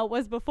 yeah, how it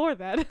was before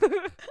then.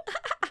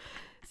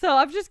 So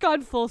I've just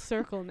gone full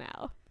circle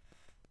now.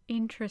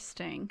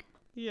 Interesting.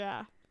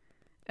 Yeah.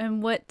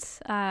 And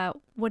what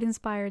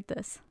inspired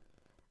this?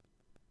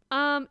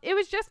 It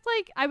was just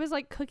like I was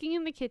like cooking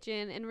in the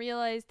kitchen and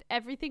realized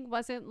everything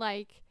wasn't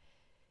like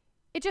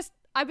it just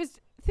I was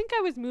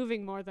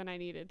moving more than I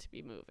needed to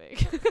be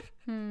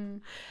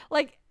moving.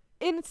 Like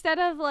instead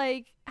of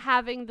like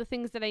having the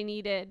things that I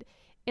needed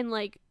in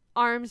like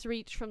arm's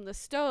reach from the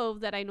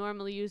stove that I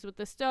normally use with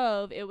the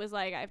stove, it was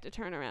like I have to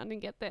turn around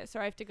and get this, or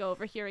I have to go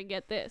over here and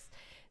get this.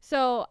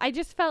 So I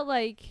just felt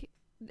like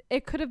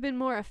it could have been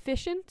more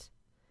efficient.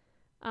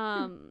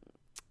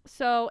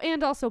 So,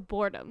 and also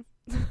boredom.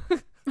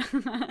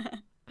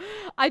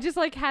 I just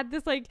like had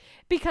this like,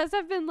 because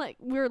I've been like,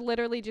 we're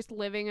literally just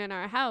living in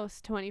our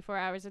house 24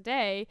 hours a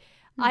day.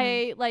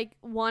 I like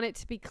want it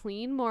to be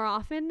clean more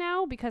often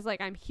now because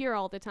like I'm here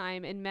all the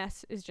time and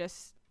mess is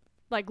just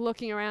like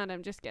looking around.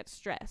 I'm just get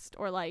stressed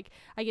or like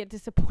I get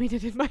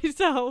disappointed in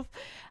myself.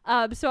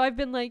 So I've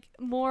been like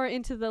more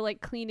into the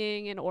like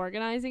cleaning and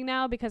organizing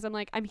now because I'm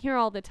like, I'm here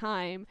all the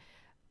time.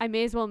 I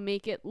may as well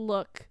make it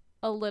look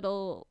a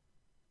little,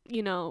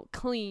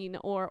 clean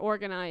or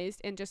organized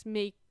and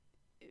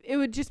it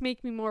would just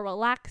make me more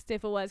relaxed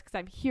if it was because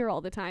I'm here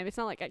all the time. It's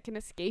not like I can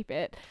escape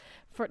it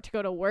to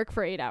go to work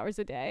for 8 hours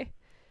a day.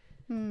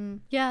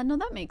 Yeah, no,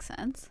 that makes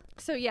sense.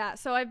 So yeah,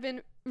 so I've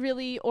been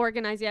really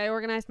organized. Yeah, I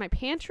organized my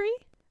pantry.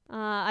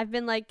 I've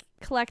been like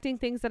collecting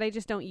things that I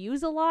just don't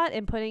use a lot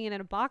and putting it in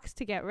a box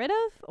to get rid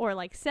of or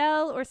like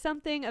sell or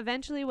something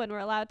eventually when we're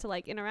allowed to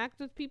like interact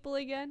with people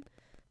again.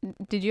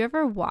 Did you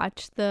ever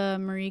watch the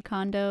Marie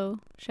Kondo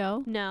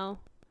show? No,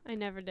 I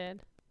never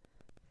did.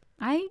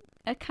 I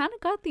kind of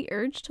got the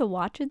urge to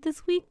watch it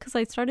this week because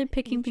I started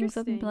picking things up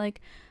and be Interesting.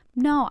 like,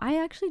 no, I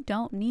actually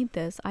don't need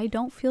this. I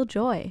don't feel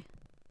joy.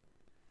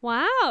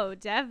 Wow,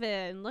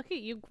 Devin, look at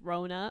you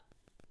grown up.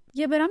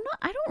 Yeah, but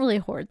I don't really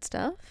hoard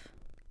stuff.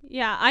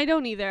 Yeah, I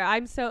don't either.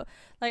 I'm so,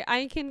 like,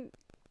 I can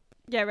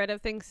get rid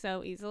of things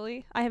so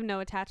easily. I have no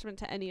attachment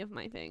to any of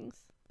my things.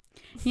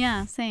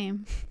 Yeah,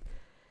 same.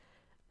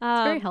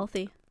 It's very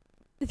healthy.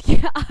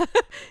 Yeah.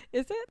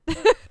 Is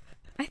it?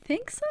 I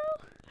think so.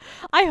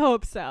 I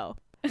hope so.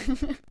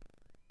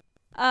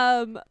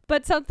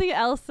 But something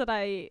else that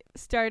I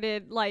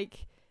started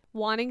like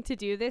wanting to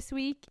do this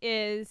week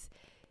is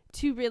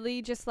to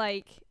really just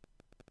like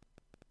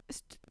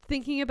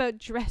thinking about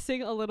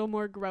dressing a little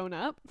more grown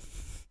up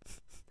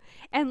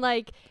and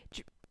like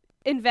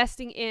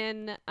investing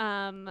in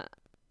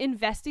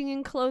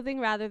clothing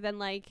rather than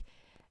like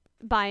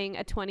buying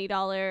a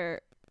 $20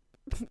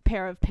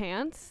 pair of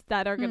pants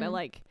that are gonna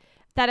like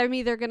that I'm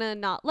either gonna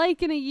not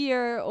like in a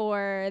year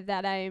or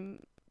that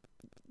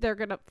they're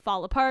gonna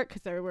fall apart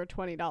because they were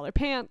 $20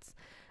 pants.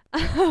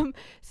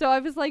 So I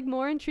was like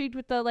more intrigued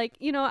with the like,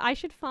 you know, I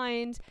should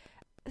find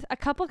a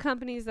couple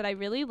companies that I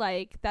really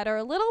like that are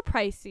a little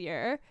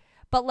pricier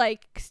but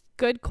like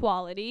good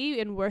quality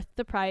and worth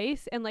the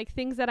price, and like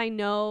things that I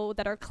know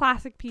that are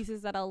classic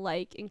pieces that I'll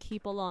like and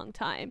keep a long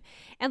time,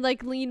 and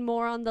like lean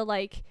more on the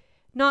like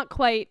not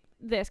quite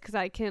this because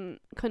I couldn't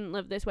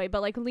live this way,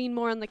 but like lean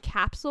more on the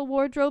capsule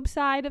wardrobe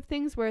side of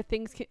things where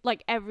things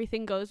like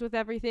everything goes with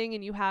everything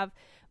and you have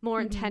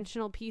more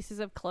intentional pieces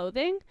of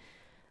clothing.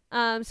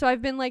 So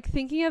I've been like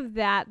thinking of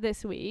that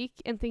this week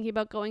and thinking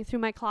about going through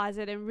my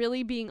closet and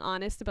really being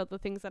honest about the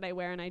things that I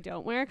wear and I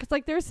don't wear, because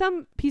like there's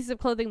some pieces of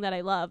clothing that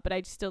I love but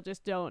I still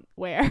just don't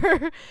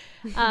wear.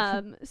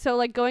 So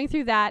like going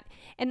through that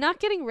and not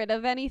getting rid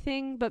of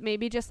anything but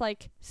maybe just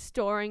like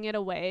storing it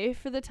away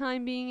for the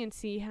time being and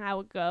see how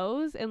it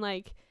goes, and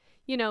like,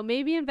 you know,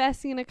 maybe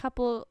investing in a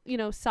couple, you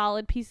know,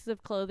 solid pieces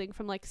of clothing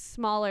from like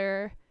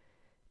smaller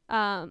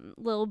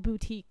little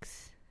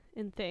boutiques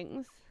and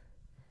things.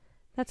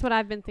 That's what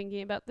I've been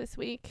thinking about this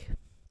week.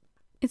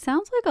 It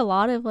sounds like a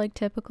lot of like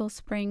typical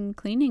spring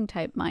cleaning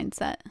type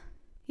mindset.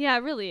 Yeah, it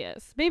really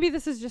is. Maybe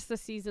this is just a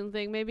season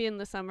thing. Maybe in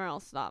the summer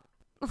I'll stop.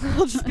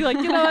 I'll just be like,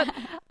 you know what?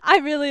 I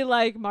really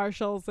like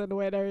Marshalls and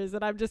Winners,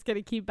 and I'm just going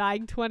to keep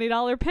buying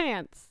 $20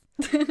 pants.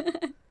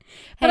 But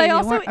I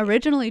also weren't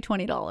originally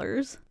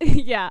 $20.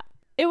 Yeah.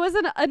 It was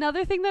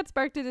another thing that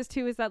sparked it is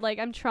that like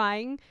I'm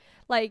trying,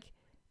 like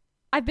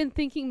I've been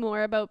thinking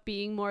more about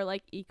being more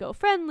like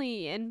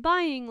eco-friendly and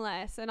buying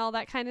less and all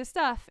that kind of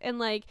stuff, and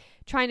like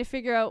trying to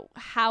figure out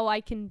how I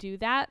can do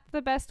that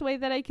the best way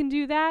that I can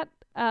do that.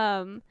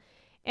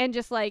 And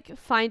just like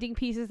finding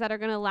pieces that are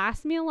going to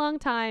last me a long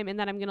time and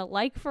that I'm going to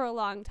like for a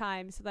long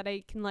time so that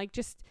I can like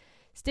just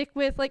stick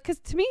with like, because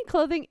to me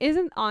clothing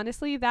isn't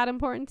honestly that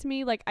important to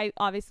me. Like I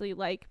obviously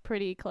like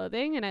pretty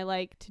clothing and I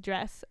like to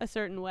dress a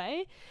certain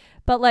way,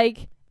 but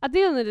like at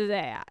the end of the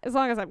day, as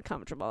long as I'm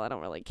comfortable, I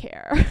don't really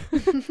care.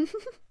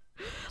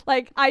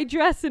 Like, I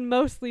dress in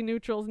mostly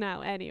neutrals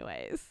now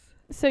anyways.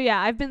 So, yeah,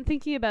 I've been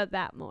thinking about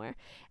that more.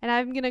 And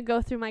I'm going to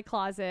go through my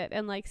closet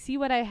and, like, see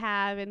what I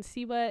have and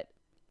see what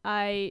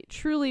I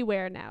truly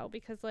wear now.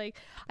 Because, like,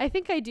 I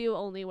think I do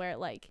only wear,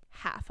 like,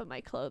 half of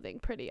my clothing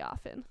pretty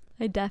often.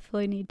 I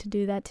definitely need to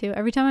do that, too.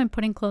 Every time I'm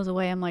putting clothes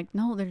away, I'm like,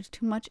 no, there's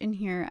too much in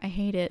here. I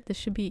hate it. This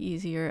should be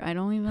easier. I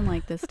don't even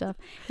like this stuff.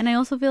 And I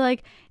also feel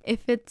like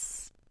if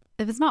it's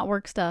not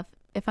work stuff,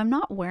 if I'm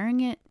not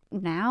wearing it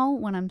now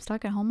when I'm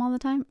stuck at home all the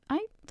time,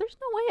 there's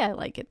no way I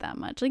like it that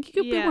much. Like, you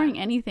could be wearing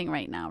anything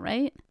right now,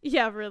 right?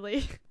 Yeah,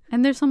 really.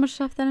 And there's so much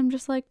stuff that I'm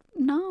just like,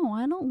 no,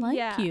 I don't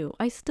like you.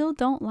 I still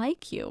don't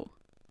like you.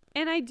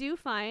 And I do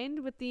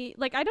find with the,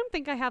 like, I don't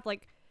think I have,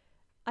 like,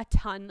 a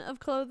ton of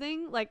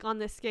clothing, like, on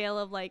the scale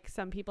of, like,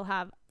 some people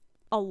have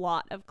a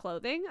lot of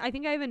clothing. I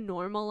think I have a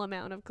normal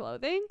amount of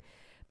clothing.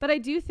 But I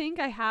do think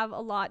I have a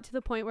lot to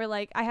the point where,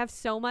 like, I have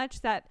so much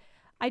that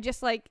I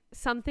just, like,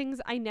 some things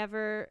I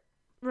never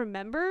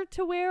remember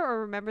to wear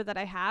or remember that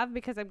I have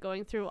because I'm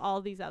going through all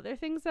these other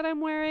things that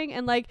I'm wearing.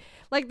 And, like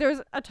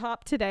there's a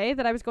top today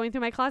that I was going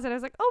through my closet. I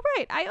was like, oh,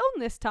 right, I own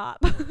this top.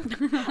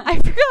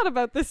 I forgot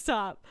about this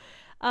top.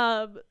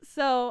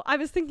 So I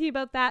was thinking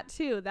about that,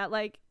 too, that,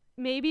 like,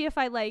 maybe if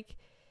I, like,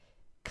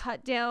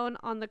 cut down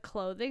on the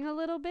clothing a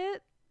little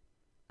bit,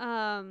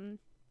 I'll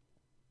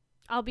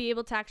be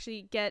able to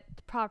actually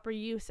get proper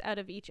use out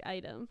of each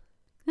item.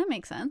 That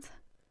makes sense.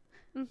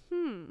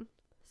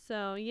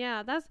 So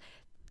yeah,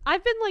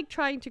 I've been like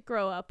trying to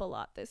grow up a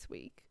lot this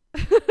week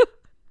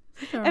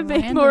and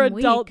make more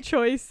adult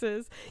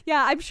choices.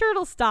 Yeah, I'm sure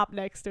it'll stop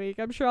next week.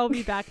 I'm sure I'll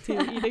be back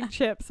to eating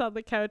chips on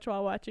the couch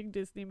while watching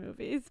Disney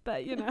movies,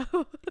 but you know.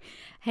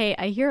 Hey,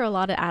 I hear a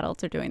lot of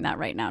adults are doing that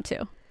right now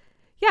too.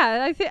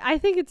 Yeah, I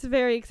think it's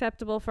very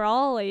acceptable for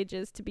all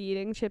ages to be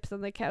eating chips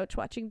on the couch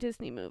watching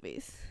Disney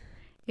movies.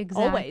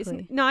 Exactly. Always,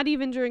 not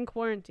even during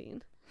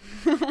quarantine.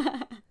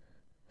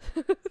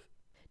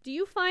 Do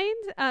you find,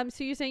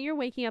 so you're saying you're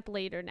waking up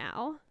later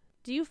now.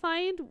 Do you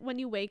find when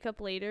you wake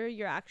up later,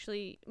 you're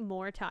actually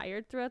more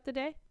tired throughout the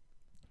day?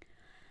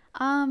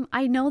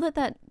 I know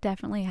that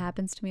definitely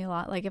happens to me a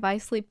lot. Like if I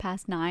sleep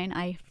past 9,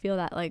 I feel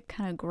that like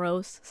kind of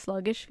gross,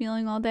 sluggish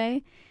feeling all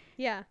day,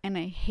 Yeah. and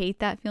I hate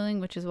that feeling,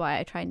 which is why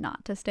I try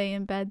not to stay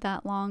in bed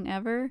that long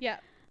ever. Yeah.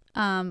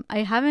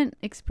 I haven't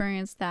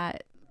experienced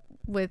that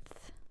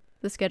with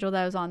the schedule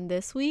that I was on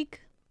this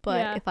week, but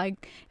Yeah. if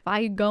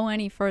I go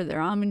any further,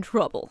 I'm in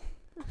trouble.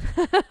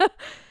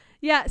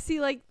 Yeah, see,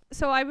 like,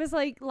 so I was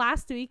like,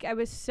 last week I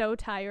was so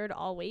tired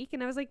all week,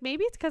 and I was like,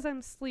 maybe it's because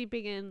I'm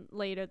sleeping in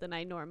later than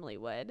I normally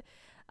would.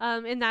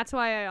 And that's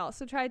why I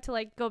also tried to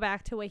like go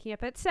back to waking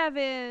up at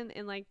 7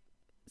 and like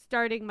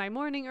starting my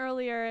morning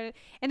earlier,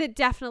 and it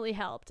definitely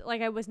helped.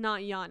 Like, I was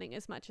not yawning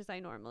as much as I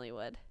normally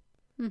would.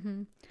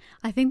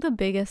 I think the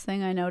biggest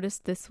thing I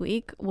noticed this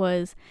week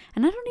was,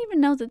 and I don't even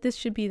know that this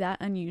should be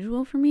that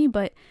unusual for me,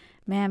 but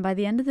man, by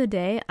the end of the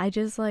day, I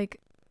just like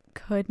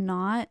could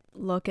not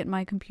look at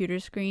my computer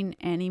screen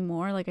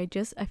anymore. Like I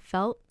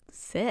felt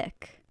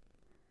sick.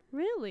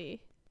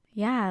 Really?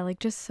 Yeah, like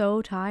just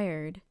so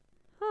tired.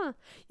 Huh.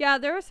 Yeah,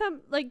 there were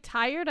some, like,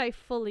 tired I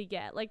fully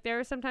get. Like, there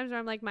are some times where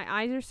I'm like, my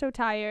eyes are so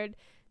tired,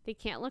 they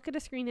can't look at a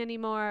screen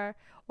anymore,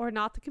 or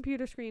not the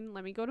computer screen.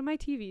 Let me go to my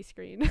TV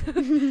screen.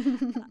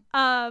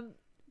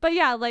 But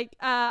yeah, like,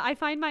 I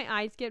find my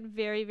eyes get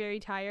very, very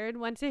tired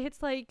once it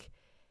hits like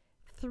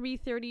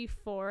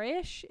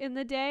 3:34ish in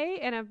the day,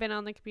 and I've been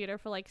on the computer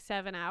for like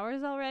 7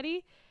 hours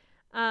already.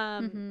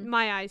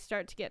 My eyes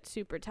start to get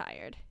super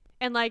tired,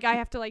 and like I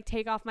have to like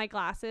take off my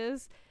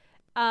glasses,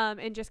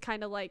 and just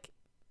kind of like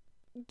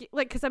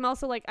because I'm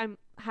also like I'm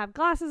have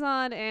glasses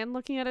on and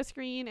looking at a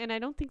screen, and I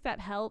don't think that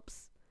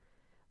helps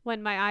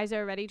when my eyes are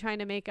already trying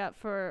to make up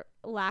for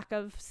lack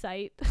of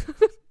sight.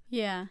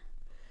 Yeah.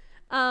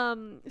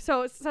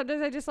 So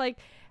sometimes I just like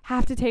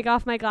have to take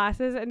off my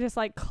glasses and just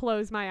like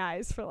close my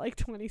eyes for like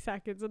 20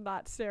 seconds and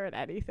not stare at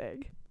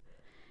anything.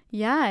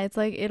 Yeah, it's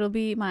like it'll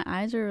be my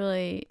eyes are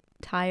really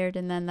tired,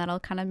 and then that'll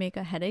kind of make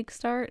a headache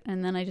start,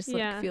 and then I just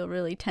like feel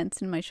really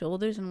tense in my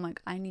shoulders, and I'm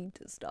like, I need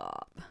to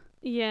stop.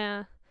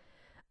 Yeah.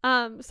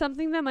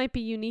 Something that might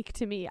be unique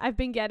to me. I've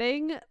been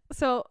getting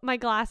my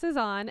glasses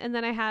on, and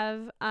then I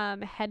have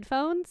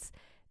headphones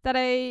that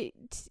I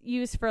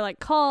use for like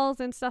calls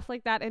and stuff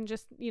like that, and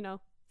just,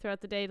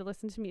 throughout the day to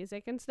listen to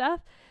music and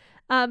stuff.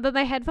 But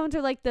my headphones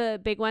are like the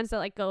big ones that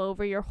like go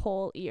over your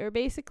whole ear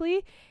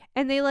basically,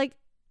 and they like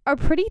are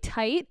pretty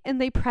tight,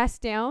 and they press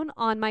down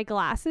on my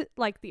glasses,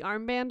 like the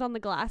armband on the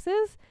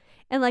glasses,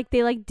 and like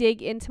they like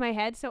dig into my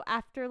head. So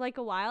after like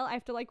a while, I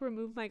have to like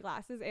remove my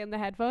glasses and the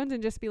headphones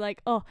and just be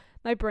like, oh,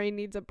 my brain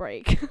needs a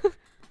break.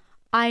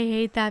 I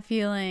hate that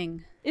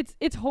feeling.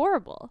 It's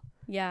horrible.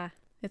 Yeah,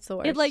 it's the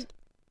worst. It like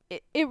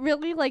it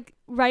really like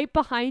right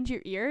behind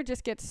your ear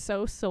just gets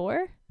so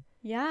sore.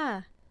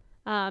 Yeah.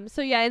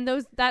 So yeah, and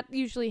that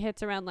usually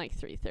hits around like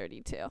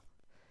 3:32.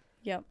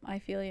 Yep, I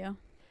feel you.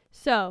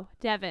 So,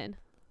 Devin,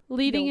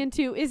 leading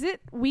into, is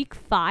it week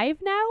 5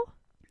 now?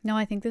 No,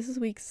 I think this is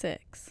week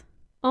 6.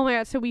 Oh my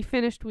god, so we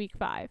finished week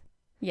 5.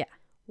 Yeah.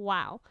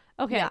 Wow.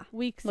 Okay, yeah.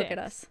 Week 6. Look at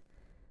us.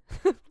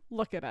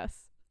 Look at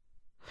us.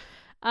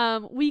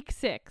 Week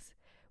 6.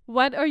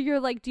 What are your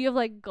like, do you have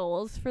like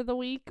goals for the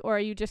week, or are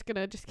you just going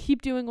to just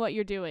keep doing what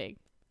you're doing?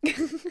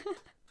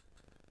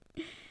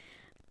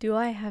 Do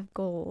I have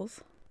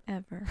goals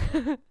ever?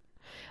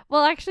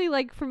 Well, actually,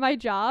 like for my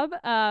job,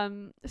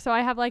 so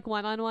I have like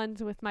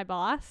one-on-ones with my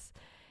boss,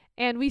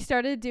 and we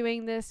started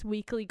doing this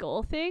weekly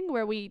goal thing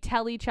where we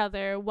tell each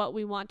other what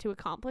we want to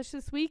accomplish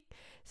this week,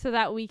 so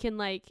that we can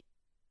like,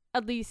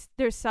 at least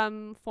there's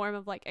some form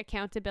of like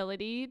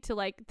accountability to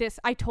like this.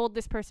 I told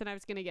this person I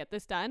was going to get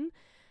this done.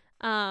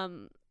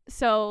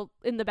 So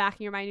in the back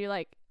of your mind, you're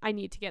like, I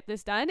need to get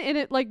this done. And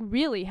it like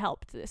really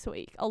helped this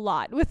week a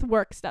lot with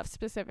work stuff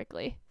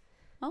specifically.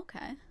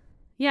 Okay.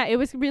 Yeah, it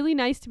was really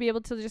nice to be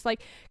able to just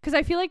like, because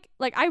I feel like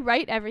I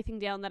write everything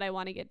down that I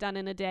want to get done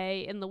in a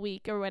day, in the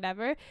week, or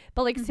whatever,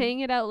 but like saying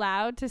it out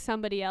loud to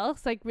somebody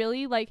else, like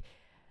really like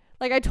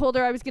I told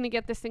her I was going to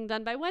get this thing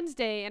done by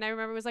Wednesday, and I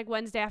remember it was like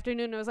Wednesday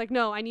afternoon, and I was like,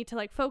 no, I need to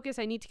like focus,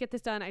 I need to get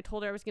this done. I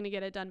told her I was going to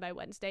get it done by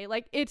Wednesday.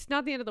 Like, it's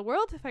not the end of the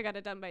world if I got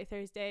it done by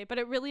Thursday, but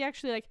it really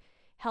actually like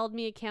held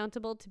me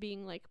accountable to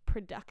being like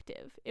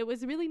productive. It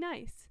was really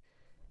nice.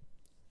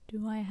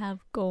 Do I have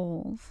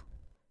goals?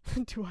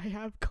 Do I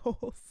have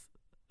goals?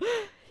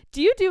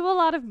 Do you do a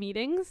lot of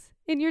meetings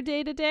in your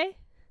day-to-day?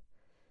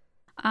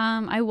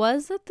 I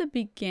was at the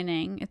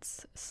beginning.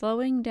 It's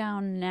slowing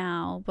down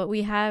now, but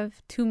we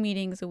have 2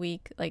 meetings a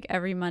week, like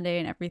every Monday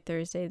and every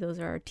Thursday. Those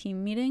are our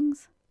team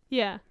meetings.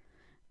 Yeah.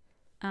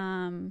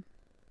 But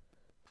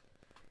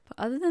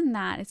other than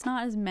that, it's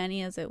not as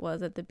many as it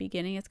was at the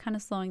beginning. It's kind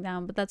of slowing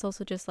down, but that's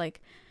also just like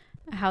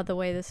how the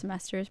way the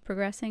semester is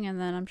progressing, and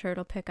then I'm sure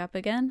it'll pick up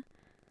again.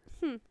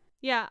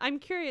 Yeah, I'm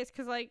curious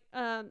because we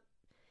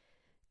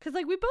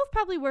both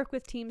probably work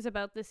with teams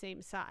about the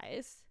same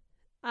size.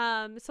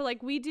 So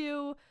like we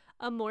do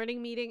a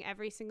morning meeting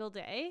every single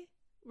day,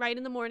 right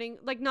in the morning,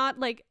 like not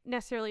like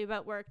necessarily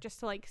about work,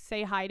 just to like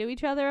say hi to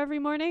each other every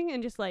morning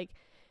and just like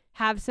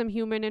have some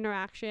human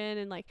interaction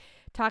and like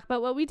talk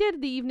about what we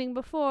did the evening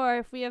before,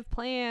 if we have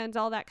plans,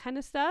 all that kind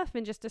of stuff,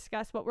 and just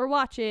discuss what we're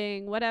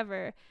watching,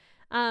 whatever,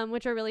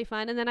 which are really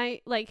fun. And then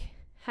I like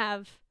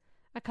have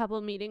a couple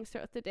of meetings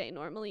throughout the day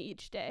normally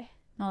each day.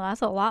 Oh,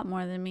 that's a lot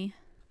more than me.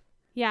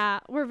 Yeah,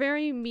 we're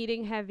very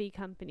meeting heavy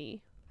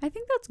company. I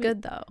think that's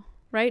good though,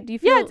 right? Do you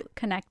feel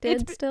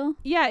connected still?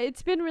 Yeah,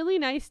 it's been really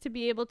nice to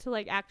be able to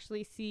like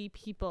actually see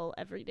people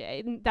every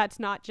day. That's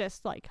not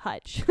just like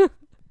Hutch.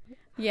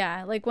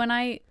 Yeah, like when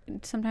I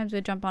sometimes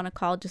would jump on a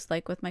call just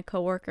like with my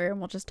coworker and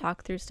we'll just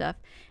talk through stuff.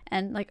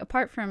 And like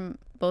apart from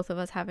both of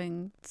us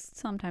having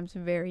sometimes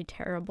very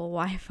terrible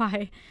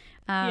Wi-Fi,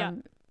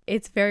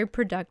 it's very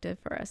productive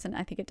for us, and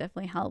I think it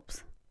definitely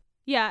helps.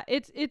 Yeah,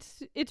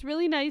 it's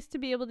really nice to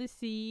be able to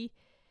see.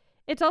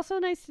 It's also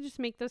nice to just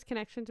make those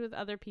connections with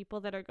other people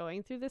that are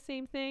going through the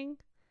same thing.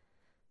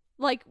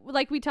 Like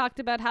we talked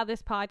about how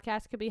this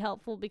podcast could be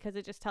helpful because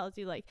it just tells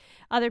you like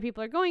other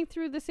people are going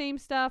through the same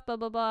stuff, blah,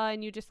 blah, blah.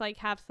 And you just like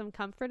have some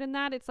comfort in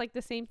that. It's like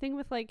the same thing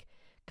with like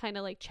kind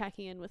of like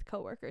checking in with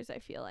coworkers, I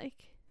feel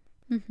like.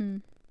 Mm-hmm.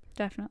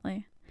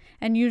 Definitely.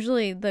 And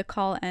usually the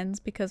call ends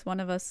because one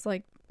of us,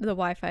 like the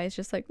Wi-Fi is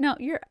just like, no,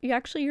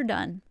 you're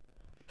done.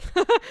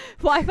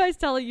 Wi-Fi's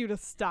telling you to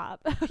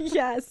stop.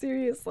 Yeah,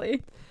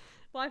 seriously.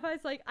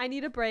 Wi-Fi's like, I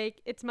need a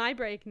break. It's my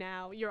break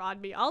now. You're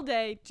on me all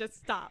day. Just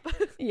stop.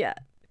 Yeah.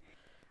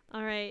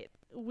 All right.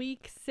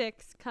 Week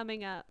 6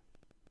 coming up.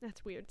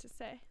 That's weird to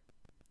say.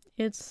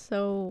 It's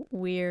so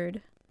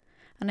weird.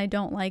 And I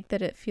don't like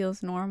that it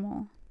feels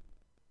normal.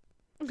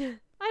 I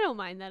don't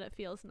mind that it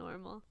feels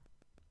normal.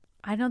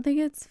 I don't think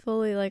it's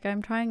fully, like,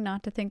 I'm trying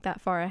not to think that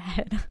far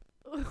ahead.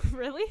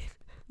 Really?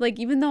 Like,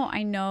 even though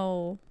I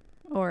know,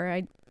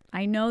 or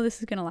I know this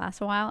is going to last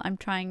a while, I'm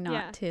trying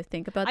not to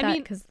think about that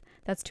because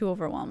that's too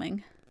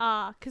overwhelming.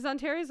 Because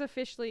Ontario's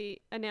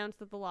officially announced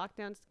that the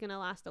lockdown's going to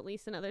last at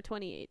least another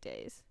 28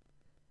 days.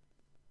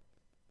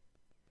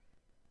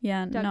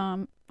 Yeah,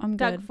 no, I'm good.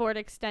 Doug Ford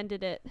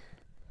extended it.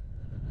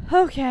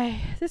 Okay.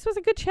 This was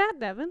a good chat,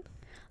 Devin.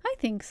 I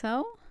think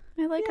so.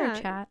 I like our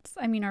chats.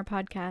 I mean, our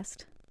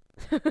podcast.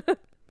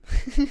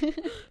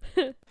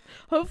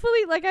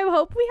 Hopefully, like, I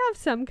hope we have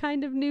some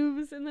kind of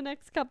news in the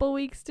next couple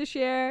weeks to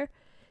share.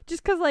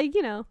 Just because, like,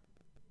 you know,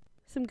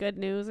 some good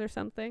news or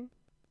something.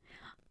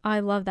 I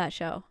love that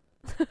show.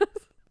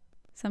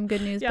 Some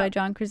Good News by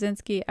John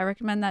Krasinski. I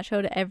recommend that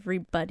show to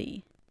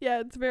everybody. Yeah,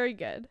 it's very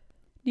good.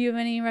 Do you have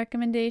any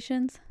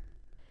recommendations?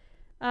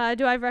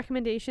 Do I have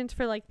recommendations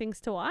for like things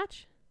to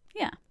watch?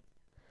 Yeah.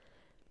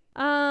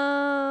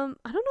 I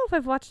don't know if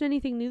I've watched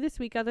anything new this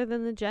week other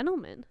than The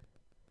Gentleman.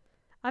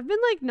 I've been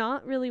like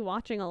not really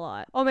watching a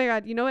lot. Oh my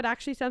god, you know what?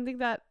 Actually, something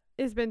that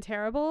has been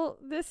terrible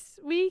this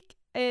week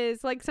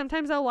is like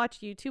sometimes I'll watch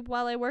YouTube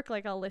while I work,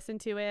 like I'll listen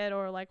to it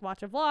or like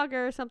watch a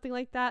vlogger or something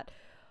like that.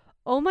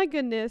 Oh my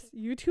goodness,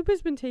 YouTube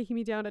has been taking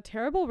me down a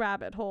terrible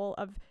rabbit hole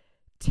of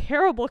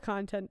terrible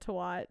content to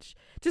watch.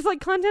 Just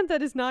like content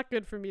that is not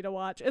good for me to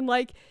watch. And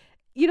like,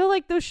 you know,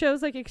 like those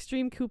shows like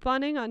Extreme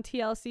Couponing on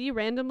TLC,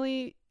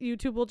 randomly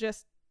YouTube will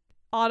just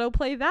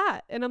autoplay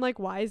that. And I'm like,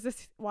 why is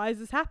this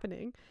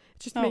happening?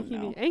 It's just making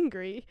me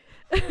angry.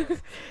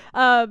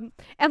 And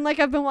like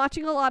I've been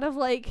watching a lot of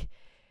like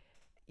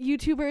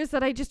YouTubers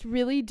that I just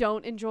really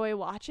don't enjoy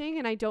watching,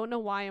 and I don't know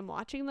why I'm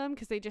watching them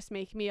because they just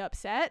make me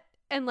upset.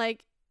 And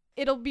like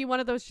it'll be one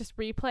of those just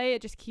replay,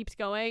 it just keeps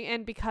going,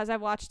 and because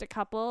I've watched a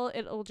couple,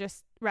 it'll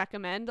just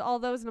recommend all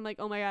those, and I'm like,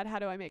 oh my god, how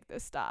do I make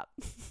this stop?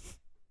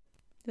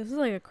 This is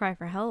like a cry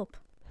for help.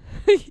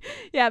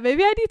 Yeah,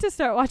 maybe I need to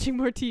start watching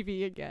more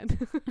TV again.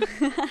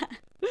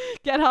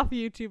 Get off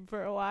YouTube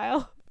for a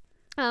while.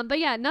 But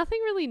yeah, nothing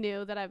really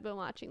new that I've been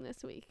watching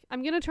this week.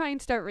 I'm gonna try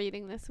and start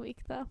reading this week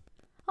though.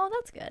 Oh,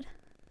 that's good.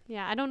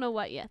 Yeah, I don't know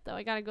what yet though.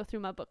 I gotta go through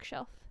my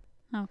bookshelf.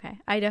 Okay.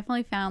 I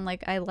definitely found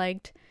like I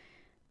liked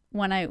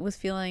when I was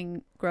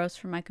feeling gross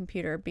from my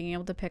computer, being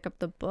able to pick up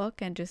the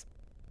book and just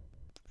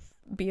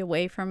be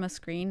away from a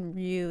screen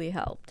really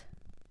helped.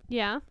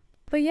 Yeah.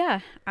 But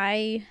yeah,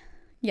 I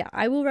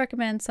will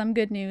recommend Some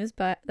Good News,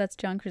 but that's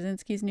John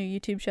Krasinski's new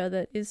YouTube show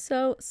that is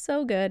so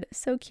good,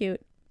 so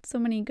cute. So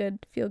many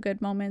good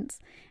feel-good moments.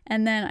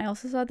 And then I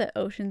also saw that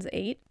Ocean's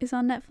 8 is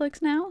on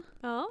Netflix now.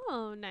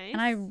 Oh, nice.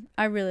 And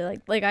I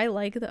really I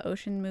like the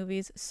Ocean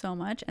movies so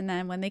much. And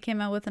then when they came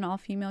out with an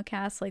all-female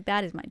cast, like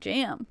that is my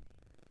jam.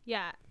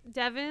 Yeah,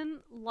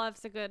 Devin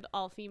loves a good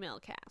all-female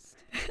cast.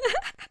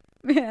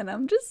 Man,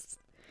 I'm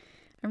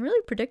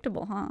really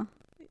predictable, huh?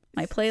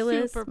 My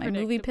playlist, my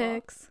movie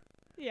picks.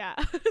 Yeah.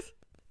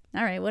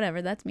 All right,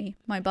 whatever. That's me.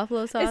 My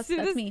buffalo sauce,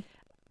 that's me.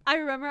 I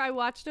remember I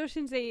watched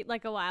Ocean's 8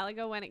 like a while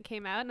ago when it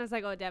came out, and I was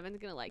like, oh, Devin's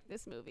going to like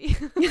this movie.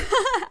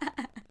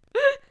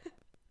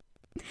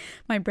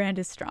 My brand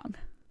is strong.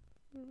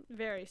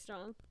 Very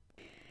strong.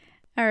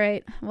 All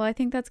right. Well, I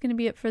think that's going to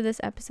be it for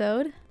this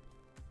episode.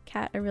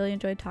 Kat, I really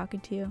enjoyed talking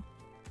to you.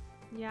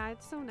 Yeah,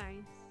 it's so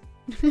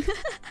nice.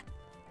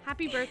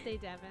 Happy birthday,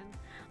 Devin.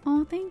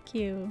 Oh, thank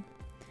you.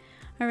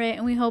 All right,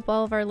 and we hope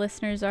all of our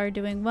listeners are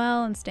doing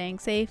well and staying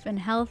safe and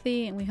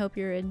healthy, and we hope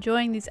you're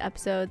enjoying these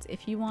episodes.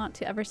 If you want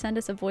to ever send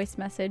us a voice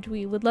message,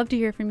 we would love to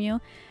hear from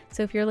you.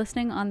 So if you're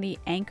listening on the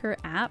Anchor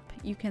app,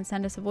 you can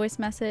send us a voice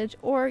message,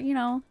 or,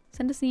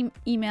 send us an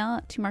email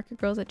at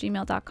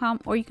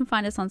twomarketgirls@gmail.com, or you can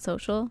find us on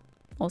social,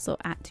 also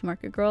at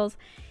twomarketgirls.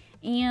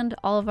 And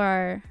all of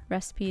our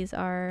recipes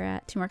are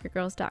at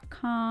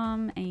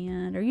twomarketgirls.com,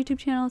 and our YouTube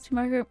channel is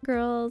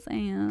twomarketgirls,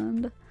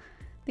 and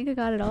I think I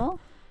got it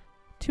all.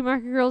 Two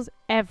Market Girls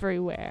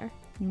everywhere.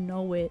 You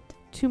know it.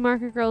 Two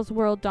Market Girls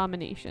world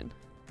domination.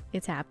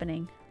 It's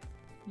happening.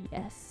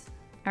 Yes.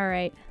 All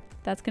right.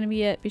 That's going to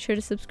be it. Be sure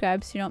to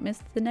subscribe so you don't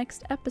miss the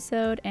next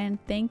episode. And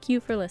thank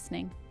you for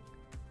listening.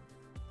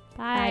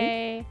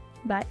 Bye.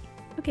 Bye.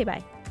 Okay,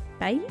 bye.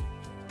 Bye.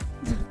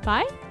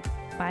 Bye?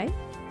 Bye.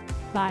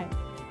 Bye.